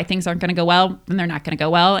reason why things aren't going to go well, then they're not going to go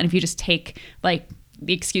well. And if you just take like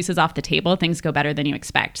the excuses off the table, things go better than you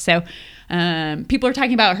expect. So people are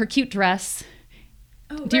talking about her cute dress.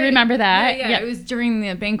 Do you remember that? Yeah. It was during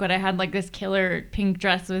the banquet. I had like this killer pink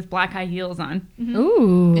dress with black high heels on.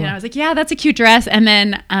 Ooh. And I was like, yeah, that's a cute dress. And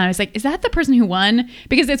then I was like, is that the person who won?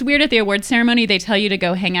 Because it's weird at the awards ceremony, they tell you to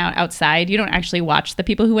go hang out outside. You don't actually watch the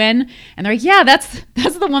people who win. And they're like, yeah, that's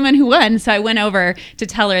the woman who won. So I went over to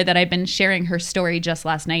tell her that I'd been sharing her story just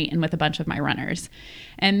last night and with a bunch of my runners.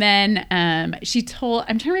 And then I'm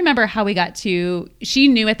trying to remember how we got to, she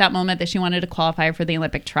knew at that moment that she wanted to qualify for the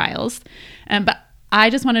Olympic trials. But I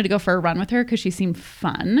just wanted to go for a run with her because she seemed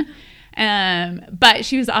fun. But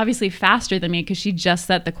she was obviously faster than me because she just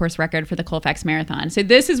set the course record for the Colfax Marathon. So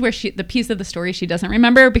this is where the piece of the story she doesn't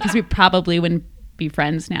remember, because we probably wouldn't be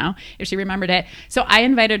friends now if she remembered it. So I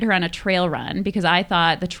invited her on a trail run because I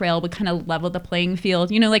thought the trail would kind of level the playing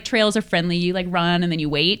field. You know, like trails are friendly. You like run and then you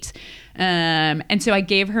wait. And so I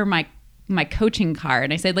gave her my coaching card.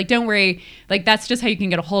 And I said, like, don't worry. Like, that's just how you can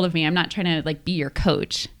get a hold of me. I'm not trying to like be your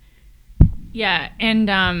coach. Yeah,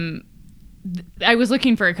 and I was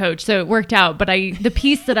looking for a coach, so it worked out. But the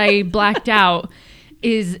piece that I blacked out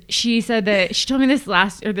is she said that she told me this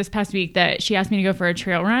past week that she asked me to go for a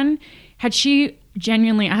trail run. Had she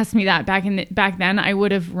genuinely asked me that back then, I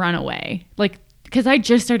would have run away, like, because I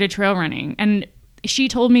just started trail running, and she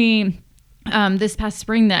told me this past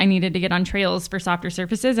spring that I needed to get on trails for softer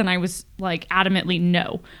surfaces, and I was like adamantly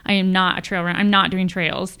no, I am not a trail runner. I'm not doing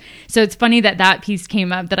trails. So it's funny that piece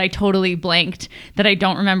came up that I totally blanked, that I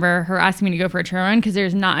don't remember her asking me to go for a trail run, because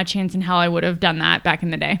there's not a chance in hell I would have done that back in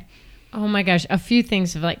the day. Oh my gosh, a few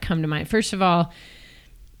things have like come to mind. First of all,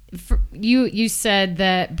 you said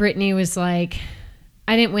that Brittany was like,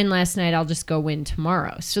 I didn't win last night, I'll just go win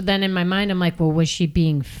tomorrow. So then in my mind, I'm like, well, was she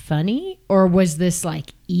being funny? Or was this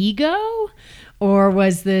like ego? Or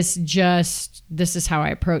was this just, this is how I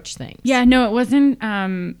approach things? Yeah, no, it wasn't.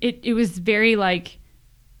 It was very like,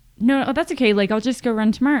 no, that's okay. Like, I'll just go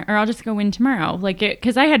run tomorrow, or I'll just go win tomorrow. Like,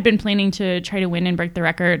 because I had been planning to try to win and break the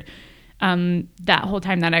record that whole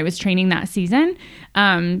time that I was training that season.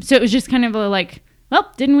 So it was just kind of like,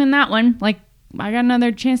 well, didn't win that one. Like, I got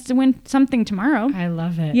another chance to win something tomorrow. I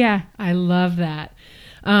love it. Yeah. I love that.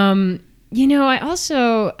 You know, I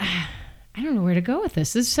also, I don't know where to go with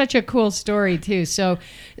this. This is such a cool story too. So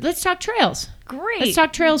let's talk trails. Great. Let's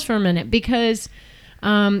talk trails for a minute, because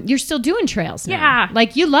you're still doing trails now. Yeah.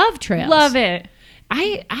 Like, you love trails. Love it.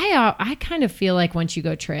 I kind of feel like once you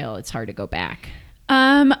go trail, it's hard to go back.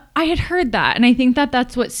 I had heard that, and I think that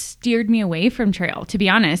that's what steered me away from trail, to be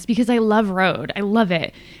honest, because I love road. I love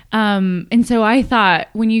it. And so I thought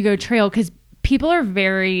when you go trail, because people are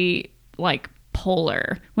very like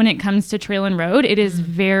polar when it comes to trail and road. It is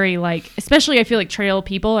very like, especially I feel like trail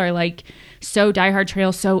people are like so diehard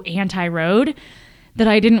trail, so anti-road that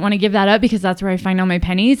I didn't want to give that up because that's where I find all my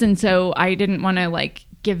pennies. And so I didn't want to like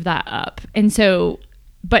give that up. And so,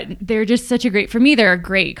 but they're just such a great, for me, they're a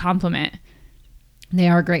great compliment. They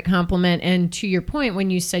are a great compliment. And to your point, when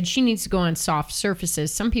you said she needs to go on soft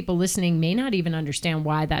surfaces, some people listening may not even understand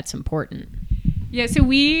why that's important. Yeah, so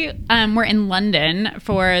we were in London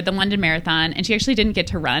for the London Marathon, and she actually didn't get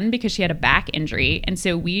to run because she had a back injury. And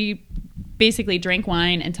so we basically drank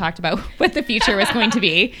wine and talked about what the future was going to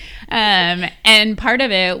be. And part of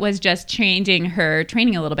it was just changing her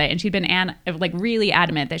training a little bit. And she'd been really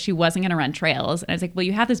adamant that she wasn't going to run trails. And I was like, well,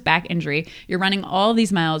 you have this back injury. You're running all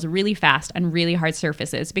these miles really fast on really hard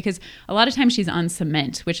surfaces, because a lot of times she's on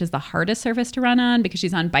cement, which is the hardest surface to run on because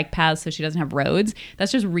she's on bike paths, so she doesn't have roads.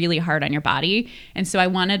 That's just really hard on your body. And so I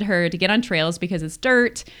wanted her to get on trails because it's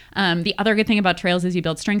dirt. The other good thing about trails is you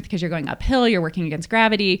build strength because you're going uphill, you're working against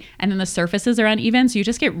gravity, and then the surfaces are uneven, so you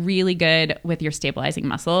just get really good with your stabilizing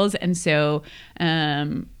muscles. And so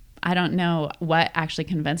I don't know what actually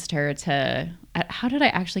convinced her to, how did I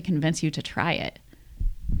actually convince you to try it?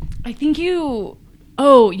 I think you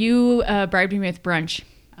bribed me with brunch.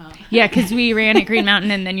 Oh. Yeah, because we ran at Green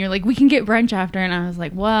Mountain, and then you're like, we can get brunch after, and I was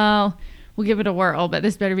like, well, we'll give it a whirl, but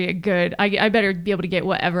this better be a good, I better be able to get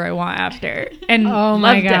whatever I want after. And oh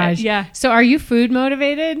my gosh. Yeah. So are you food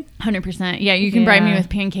motivated? 100%. Yeah. You can bribe me with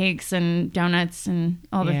pancakes and donuts and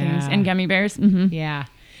all the things, and gummy bears. Mm-hmm. Yeah.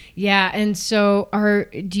 Yeah. And so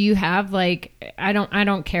do you have like, I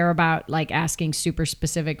don't care about like asking super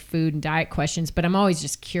specific food and diet questions, but I'm always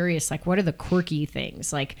just curious, like what are the quirky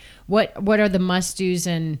things? Like what are the must-dos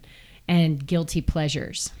and guilty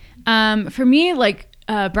pleasures? For me, like,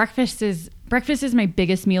 breakfast is my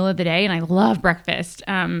biggest meal of the day, and I love breakfast.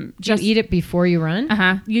 Just eat it before you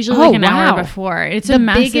run? Usually like an hour before. It's the a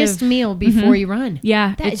massive biggest meal before you run.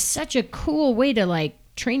 Yeah. That is such a cool way to like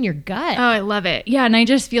train your gut. Oh, I love it. Yeah, and I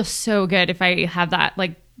just feel so good if I have that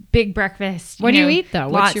like big breakfast. What do you eat though?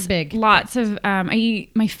 What's your big? Lots of I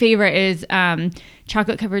eat, my favorite is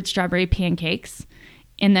chocolate covered strawberry pancakes,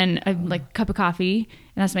 and then a like cup of coffee,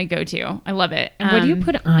 and that's my go-to. I love it. And what do you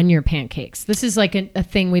put on your pancakes? This is like a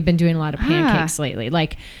thing we've been doing a lot of pancakes lately.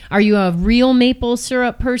 Like, are you a real maple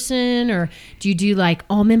syrup person, or do you do like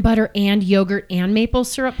almond butter and yogurt and maple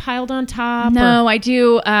syrup piled on top? No, I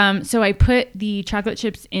do. So I put the chocolate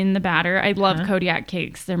chips in the batter. I love Kodiak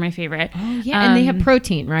cakes. They're my favorite. Oh yeah, and they have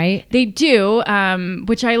protein, right? They do,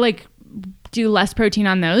 which I like do less protein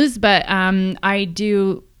on those, but I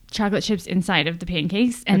do chocolate chips inside of the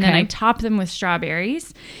pancakes, and then I top them with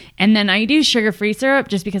strawberries, and then I do sugar-free syrup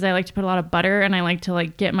just because I like to put a lot of butter, and I like to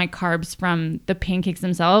like get my carbs from the pancakes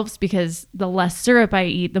themselves, because the less syrup I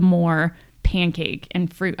eat, the more pancake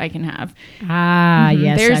and fruit I can have.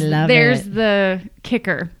 Yes, I love it. There's the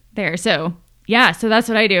kicker there. So yeah, so that's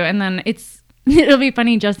what I do, and then it'll be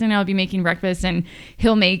funny. Justin and I'll be making breakfast, and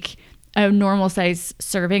he'll make a normal size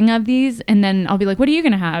serving of these, and then I'll be like, what are you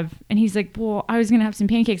gonna have? And he's like, well, I was gonna have some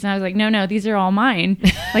pancakes, and I was like, no, these are all mine.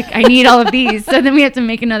 Like, I need all of these. So then we have to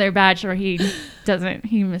make another batch, or he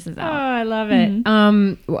misses out. Oh, I love it.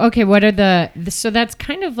 Okay, what are so that's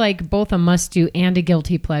kind of like both a must do and a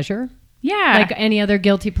guilty pleasure. Yeah. Like any other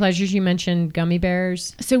guilty pleasures? You mentioned gummy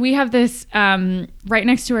bears. So we have this right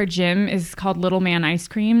next to our gym is called Little Man Ice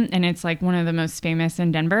Cream, and it's like one of the most famous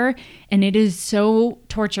in Denver. And it is so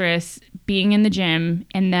torturous being in the gym,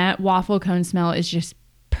 and that waffle cone smell is just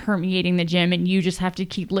permeating the gym, and you just have to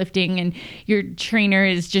keep lifting, and your trainer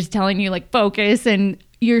is just telling you like focus, and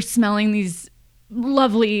you're smelling these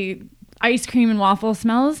lovely ice cream and waffle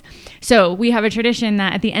smells. So we have a tradition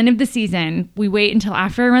that at the end of the season, we wait until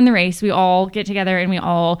after I run the race, we all get together and we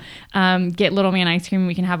all get Little Man ice cream.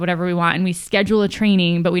 We can have whatever we want, and we schedule a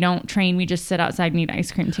training, but we don't train. We just sit outside and eat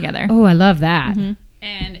ice cream together. Oh, I love that. Mm-hmm.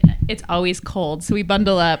 And it's always cold, so we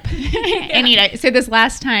bundle up and eat ice. So this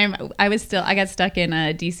last time, I got stuck in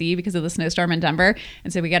DC because of the snowstorm in Denver,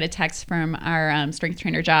 and so we got a text from our strength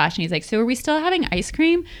trainer Josh, and he's like, "So are we still having ice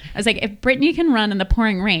cream?" I was like, "If Brittany can run in the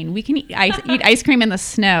pouring rain, we can eat ice cream in the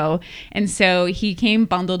snow." And so he came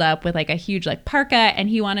bundled up with like a huge like parka, and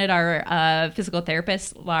he wanted our physical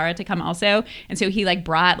therapist Laura to come also, and so he like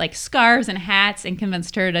brought like scarves and hats and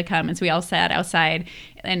convinced her to come, and so we all sat outside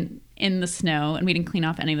and in the snow, and we didn't clean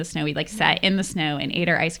off any of the snow. We like sat in the snow and ate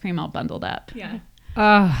our ice cream all bundled up. Yeah.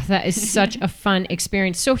 Oh, that is such a fun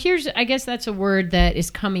experience. So I guess that's a word that is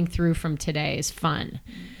coming through from today is fun.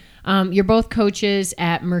 You're both coaches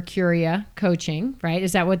at Mercuria Coaching, right?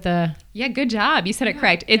 Is that what Yeah, good job. You said it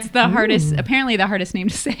correct. It's the hardest, apparently the hardest name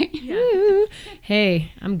to say. Ooh.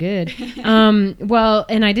 Hey, I'm good. Well,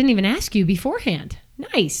 and I didn't even ask you beforehand.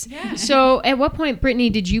 Nice. Yeah. So at what point, Brittany,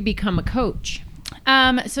 did you become a coach?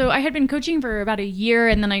 So I had been coaching for about a year,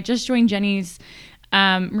 and then I just joined Jenny's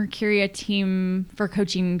Mercuria team for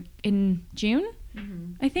coaching in June,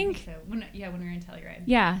 I think. So when we were in Telluride.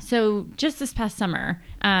 Yeah, so just this past summer.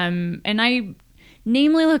 And I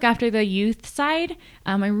namely look after the youth side.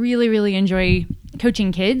 I really, really enjoy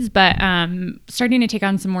coaching kids, but starting to take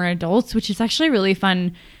on some more adults, which is actually really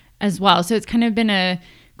fun as well. So it's kind of been a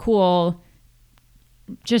cool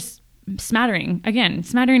just smattering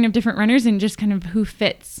of different runners and just kind of who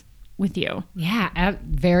fits with you. Yeah,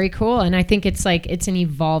 very cool. And I think it's an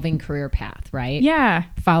evolving career path, right? Yeah.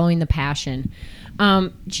 Following the passion.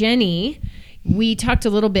 Jenny, we talked a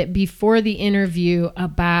little bit before the interview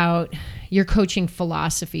about your coaching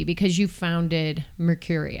philosophy because you founded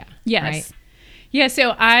Mercuria. Yes. Right? Yeah,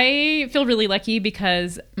 so I feel really lucky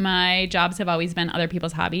because my jobs have always been other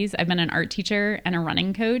people's hobbies. I've been an art teacher and a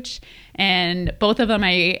running coach, and both of them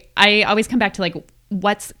I always come back to like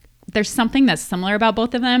there's something that's similar about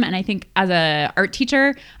both of them. And I think as a art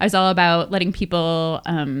teacher, I was all about letting people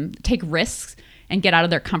take risks and get out of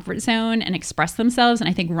their comfort zone and express themselves. And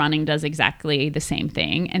I think running does exactly the same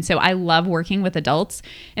thing. And so I love working with adults,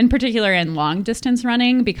 in particular in long distance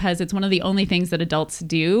running, because it's one of the only things that adults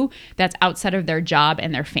do that's outside of their job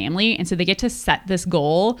and their family. And so they get to set this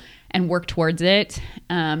goal and work towards it.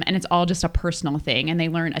 And it's all just a personal thing. And they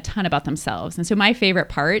learn a ton about themselves. And so my favorite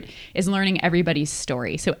part is learning everybody's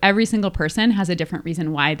story. So every single person has a different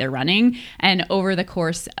reason why they're running. And over the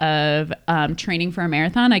course of training for a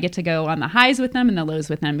marathon, I get to go on the highs with them and the lows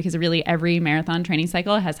with them, because really every marathon training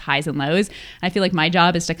cycle has highs and lows. I feel like my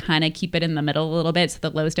job is to kind of keep it in the middle a little bit so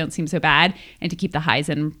the lows don't seem so bad and to keep the highs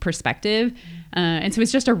in perspective. And so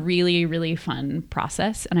it's just a really, really fun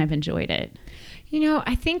process, and I've enjoyed it. You know,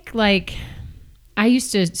 I think like I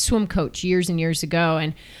used to swim coach years and years ago,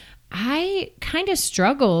 and I kind of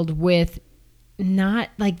struggled with not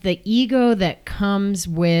like the ego that comes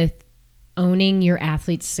with owning your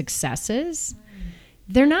athlete's successes.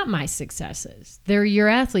 They're not my successes. They're your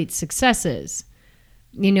athlete's successes,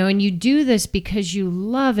 you know, and you do this because you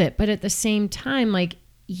love it. But at the same time, like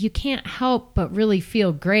you can't help but really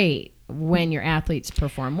feel great when your athletes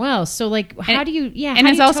perform well. So like, how do you, and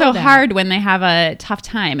it's also hard when they have a tough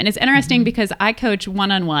time. And it's interesting because I coach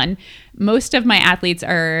one-on-one. Most of my athletes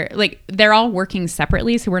are like, they're all working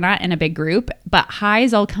separately. So we're not in a big group, but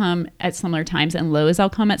highs all come at similar times and lows all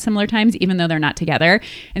come at similar times, even though they're not together.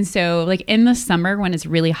 And so like in the summer when it's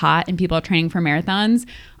really hot and people are training for marathons,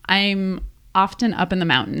 I'm often up in the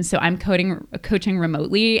mountains. So I'm coaching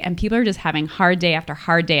remotely, and people are just having hard day after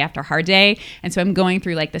hard day after hard day. And so I'm going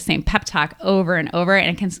through like the same pep talk over and over,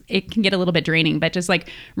 and it can get a little bit draining, but just like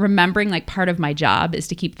remembering like part of my job is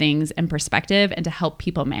to keep things in perspective and to help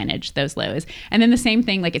people manage those lows. And then the same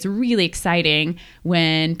thing, like it's really exciting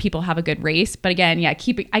when people have a good race. But again, yeah,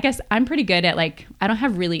 I guess I'm pretty good at like, I don't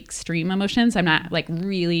have really extreme emotions. I'm not like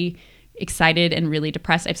really excited and really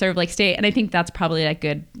depressed. I've sort of like stay, and I think that's probably a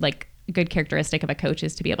good characteristic of a coach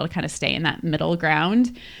is to be able to kind of stay in that middle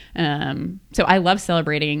ground. So I love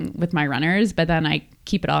celebrating with my runners, but then I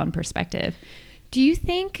keep it all in perspective. Do you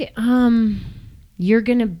think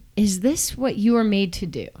is this what you are made to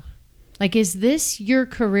do? Like, is this your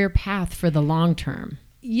career path for the long term?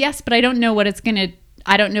 Yes, but I don't know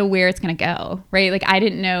I don't know where it's going to go, right? Like I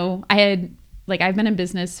didn't know I've been in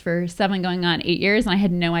business for 7 going on 8 years, and I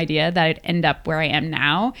had no idea that I'd end up where I am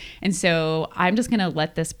now. And so I'm just going to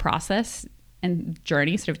let this process and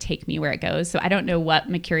journey sort of take me where it goes. So I don't know what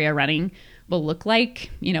Mercuria running will look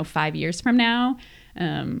like, 5 years from now.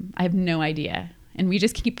 I have no idea. And we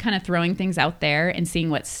just keep kind of throwing things out there and seeing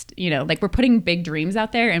what's, we're putting big dreams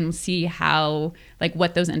out there, and we'll see how,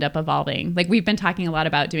 what those end up evolving. Like we've been talking a lot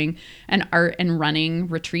about doing an art and running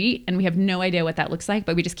retreat, and we have no idea what that looks like,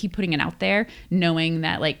 but we just keep putting it out there, knowing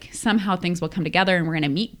that somehow things will come together and we're going to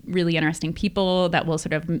meet really interesting people that will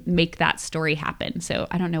sort of make that story happen. So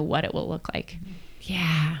I don't know what it will look like.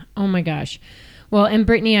 Yeah. Oh my gosh. Well, and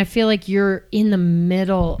Brittany, I feel like you're in the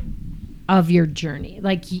middle of your journey.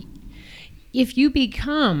 Like, if you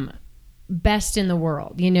become best in the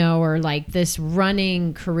world, or like this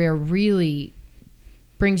running career really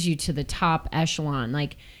brings you to the top echelon,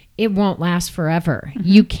 like it won't last forever. Mm-hmm.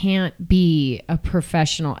 You can't be a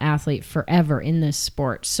professional athlete forever in this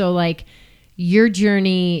sport. So like your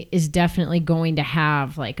journey is definitely going to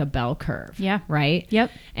have like a bell curve. Yeah. Right?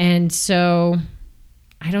 Yep. And so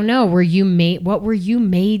I don't know, what were you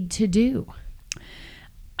made to do?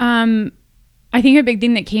 I think a big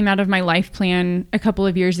thing that came out of my life plan a couple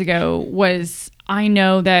of years ago was I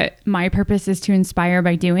know that my purpose is to inspire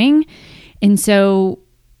by doing. And so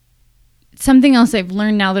something else I've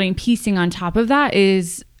learned now that I'm piecing on top of that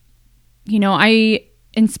is, I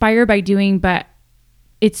inspire by doing, but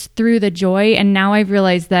it's through the joy. And now I've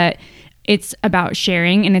realized that it's about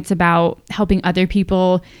sharing and it's about helping other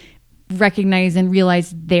people recognize and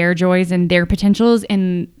realize their joys and their potentials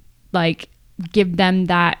and like give them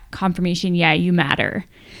that confirmation. Yeah, you matter.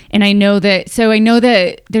 And I know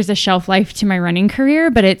that there's a shelf life to my running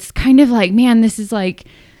career, but it's kind of like, man, this is like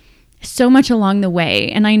so much along the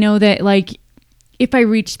way. And I know that like, if I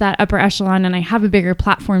reach that upper echelon and I have a bigger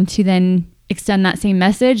platform to then extend that same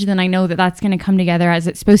message, then I know that that's going to come together as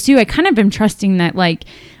it's supposed to. I kind of am trusting that like,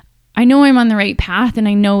 I know I'm on the right path and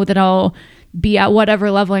I know that I'll be at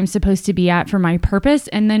whatever level I'm supposed to be at for my purpose.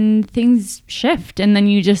 And then things shift. And then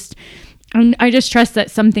I just trust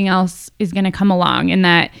that something else is going to come along and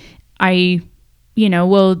that running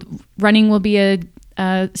will be a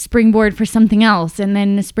springboard for something else and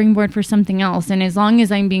then a springboard for something else. And as long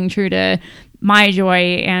as I'm being true to my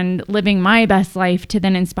joy and living my best life to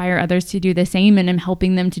then inspire others to do the same and I'm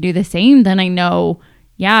helping them to do the same, then I know,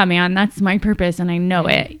 yeah, man, that's my purpose and I know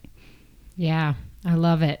it. Yeah, I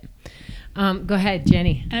love it. Go ahead,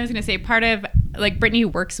 Jenny. And I was going to say, part of like Brittany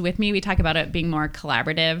works with me. We talk about it being more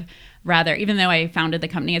collaborative rather, even though I founded the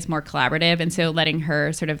company, it's more collaborative. And so letting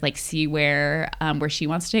her sort of like see where she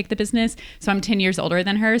wants to take the business. So I'm 10 years older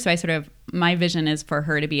than her. So my vision is for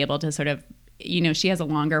her to be able to sort of, she has a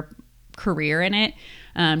longer career in it,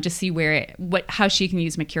 just see how she can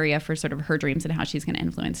use Mercuria for sort of her dreams and how she's going to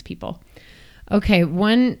influence people. Okay.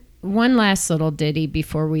 One last little ditty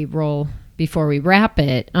before we wrap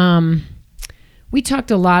it. We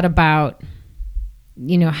talked a lot about,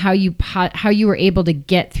 how you were able to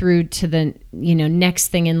get through to the, next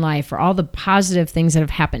thing in life or all the positive things that have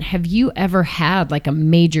happened. Have you ever had like a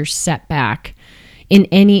major setback in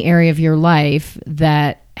any area of your life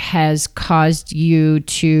that has caused you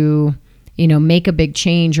to, make a big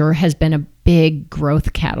change or has been a big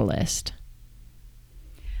growth catalyst?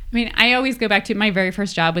 I mean, I always go back to my very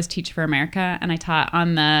first job was Teach for America, and I taught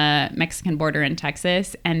on the Mexican border in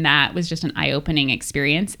Texas, and that was just an eye-opening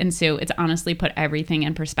experience. And so it's honestly put everything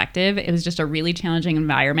in perspective. It was just a really challenging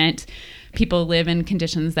environment. People live in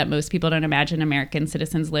conditions that most people don't imagine American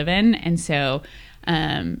citizens live in. And so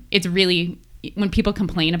it's really, when people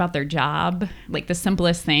complain about their job, like the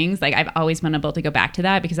simplest things, like I've always been able to go back to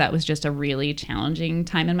that because that was just a really challenging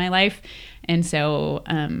time in my life. And so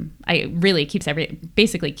I really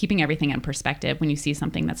basically keeping everything in perspective when you see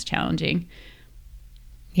something that's challenging.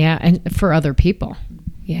 Yeah. And for other people.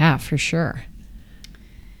 Yeah, for sure.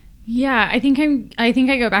 Yeah. I think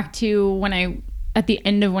I go back to at the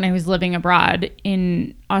end of when I was living abroad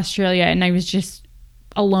in Australia and I was just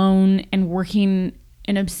alone and working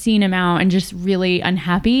an obscene amount and just really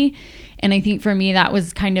unhappy. And I think for me, that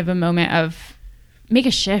was kind of a moment of make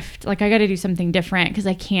a shift. Like I got to do something different because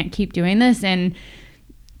I can't keep doing this. And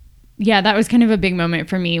yeah, that was kind of a big moment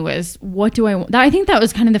for me was what do I want? I think that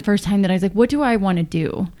was kind of the first time that I was like, what do I want to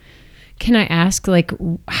do? Can I ask, like,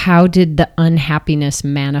 how did the unhappiness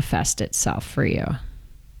manifest itself for you?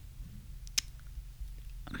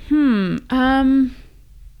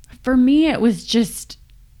 For me, it was just,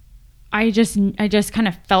 I just kind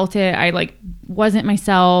of felt it. I like wasn't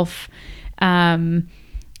myself. I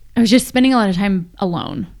was just spending a lot of time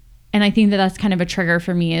alone. And I think that that's kind of a trigger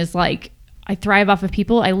for me is like, I thrive off of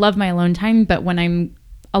people. I love my alone time, but when I'm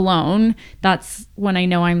alone, that's when I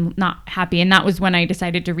know I'm not happy. And that was when I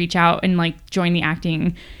decided to reach out and like join the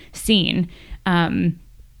acting scene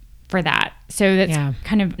for that. So that's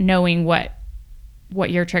kind of knowing what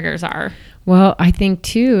your triggers are. Well, I think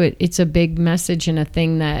too, it's a big message and a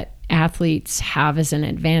thing that athletes have as an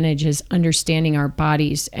advantage is understanding our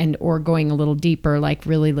bodies or going a little deeper, like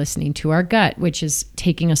really listening to our gut, which is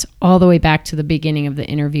taking us all the way back to the beginning of the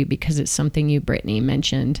interview because it's something you, Brittany,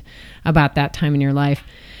 mentioned about that time in your life.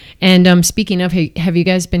 And speaking of, have you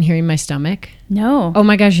guys been hearing my stomach? No. Oh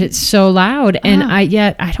my gosh, it's so loud. And I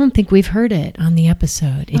don't think we've heard it on the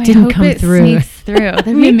episode. It didn't come through. Sneaks through. That'd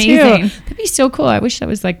be amazing. That'd be so cool. I wish that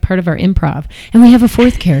was like part of our improv. And we have a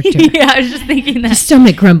fourth character. Yeah, I was just thinking that. The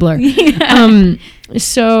stomach grumbler. Yeah.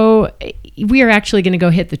 So we are actually going to go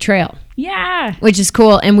hit the trail. Yeah. Which is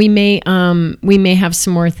cool. And we may have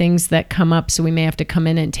some more things that come up. So we may have to come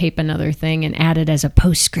in and tape another thing and add it as a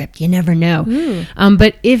postscript. You never know.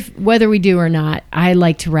 But whether we do or not, I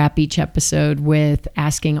like to wrap each episode with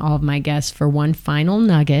asking all of my guests for one final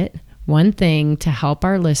nugget, one thing to help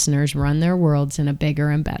our listeners run their worlds in a bigger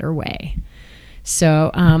and better way.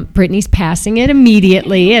 So Brittany's passing it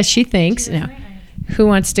immediately as she thinks. Now, who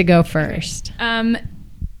wants to go first?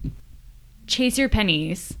 Chase your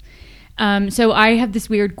pennies. So I have this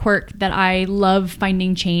weird quirk that I love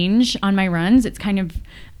finding change on my runs. It's kind of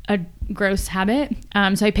a gross habit.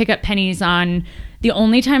 So I pick up pennies on the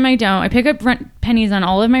only time I pick up pennies on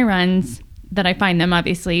all of my runs that I find them,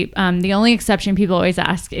 obviously. The only exception people always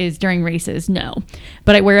ask is during races. No,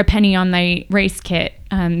 but I wear a penny on my race kit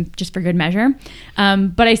just for good measure.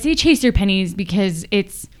 But I say chase your pennies because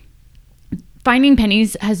finding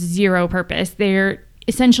pennies has zero purpose. They're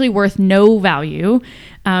essentially worth no value.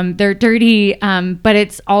 They're dirty, but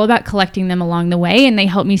it's all about collecting them along the way, and they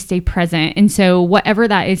help me stay present. And so whatever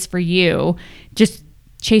that is for you, just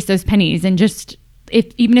chase those pennies, and just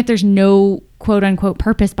even if there's no quote unquote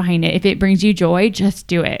purpose behind it, if it brings you joy, just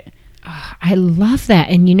do it. Oh, I love that.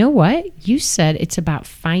 And you know what? You said it's about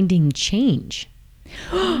finding change.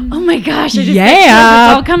 Oh my gosh. I just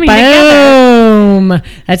it's all coming together. Boom.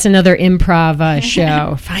 That's another improv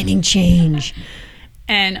show. Finding change.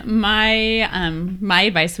 And my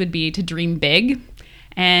advice would be to dream big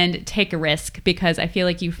and take a risk, because I feel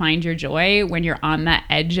like you find your joy when you're on that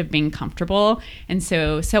edge of being comfortable. And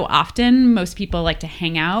so often most people like to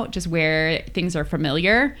hang out just where things are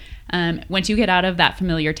familiar. Once you get out of that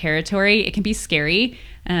familiar territory, it can be scary.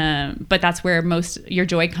 But that's where your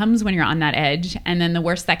joy comes, when you're on that edge. And then the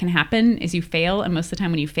worst that can happen is you fail. And most of the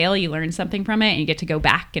time when you fail, you learn something from it and you get to go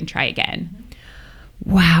back and try again.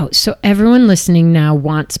 Wow. So everyone listening now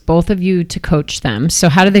wants both of you to coach them. So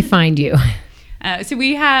how do they find you? So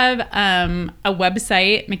we have a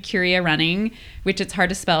website, Mercuria Running, which it's hard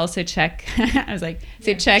to spell. So check. I was like,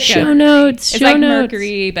 so check show notes. It's show like notes.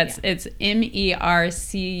 Mercury, but it's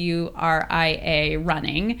MERCURIA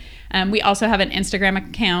Running. We also have an Instagram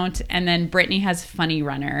account, and then Brittany has Funny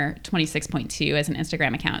Runner 26.2 as an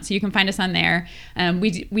Instagram account. So you can find us on there.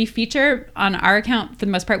 We feature on our account, for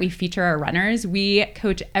the most part, we feature our runners. We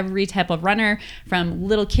coach every type of runner, from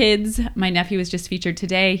little kids. My nephew was just featured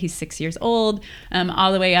today. He's 6 years old.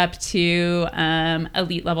 All the way up to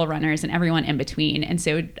elite level runners and everyone in between. And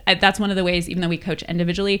so that's one of the ways, even though we coach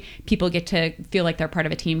individually, people get to feel like they're part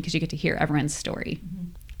of a team, because you get to hear everyone's story.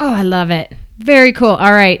 Oh, I love it. Very cool.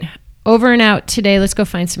 All right. Over and out today. Let's go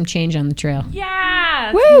find some change on the trail.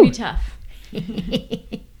 Yeah. Woo! It's going to be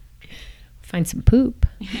tough. Find some poop.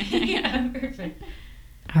 Yeah, perfect.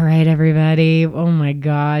 All right, everybody. Oh my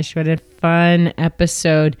gosh, what a fun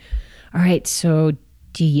episode. All right, so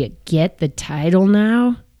do you get the title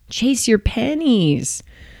now? Chase your pennies.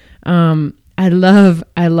 I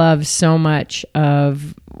love so much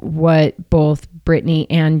of what both Brittany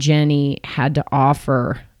and Jenny had to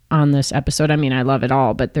offer on this episode. I mean, I love it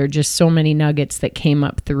all, but there are just so many nuggets that came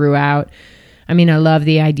up throughout. I mean, I love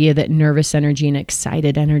the idea that nervous energy and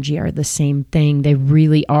excited energy are the same thing. They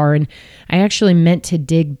really are. And I actually meant to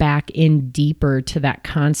dig back in deeper to that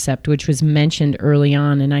concept, which was mentioned early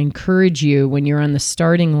on. And I encourage you, when you're on the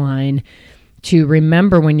starting line, to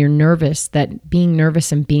remember when you're nervous that being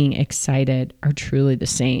nervous and being excited are truly the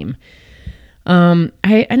same.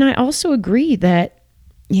 I also agree that,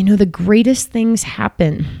 the greatest things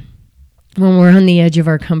happen when we're on the edge of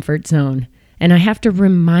our comfort zone. And I have to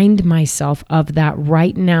remind myself of that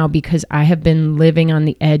right now, because I have been living on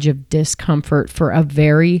the edge of discomfort for a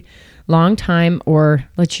very long time, or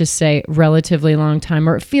let's just say relatively long time,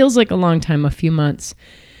 or it feels like a long time, a few months.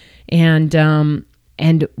 And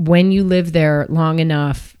when you live there long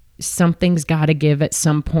enough, something's got to give at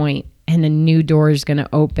some point, and a new door is going to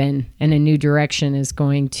open, and a new direction is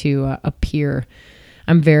going to appear.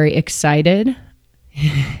 I'm very excited.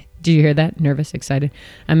 Do you hear that? Nervous, excited.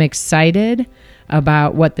 I'm excited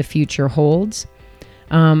about what the future holds.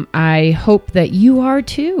 I hope that you are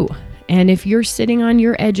too. And if you're sitting on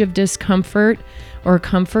your edge of discomfort or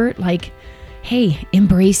comfort, hey,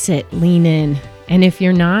 embrace it, lean in. And if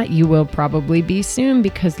you're not, you will probably be soon,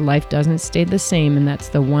 because life doesn't stay the same. And that's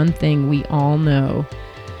the one thing we all know.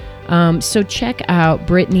 So check out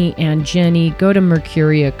Brittany and Jenny. Go to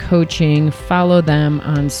Mercuria Coaching. Follow them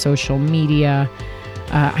on social media.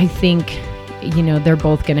 I think, they're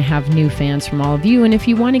both going to have new fans from all of you. And if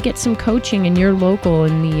you want to get some coaching and you're local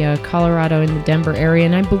in the Colorado and the Denver area,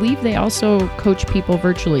 and I believe they also coach people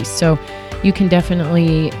virtually, so you can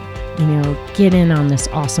definitely get in on this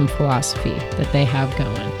awesome philosophy that they have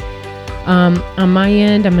going. On my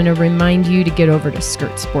end, I'm going to remind you to get over to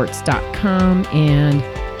skirtsports.com, and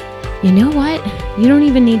you know what? You don't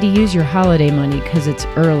even need to use your holiday money because it's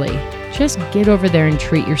early. Just get over there and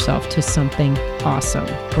treat yourself to something awesome.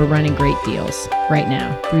 We're running great deals right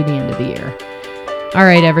now through the end of the year. All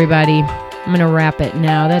right, everybody. I'm going to wrap it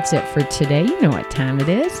now. That's it for today. You know what time it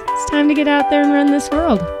is. It's time to get out there and run this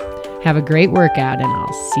world. Have a great workout, and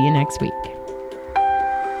I'll see you next week.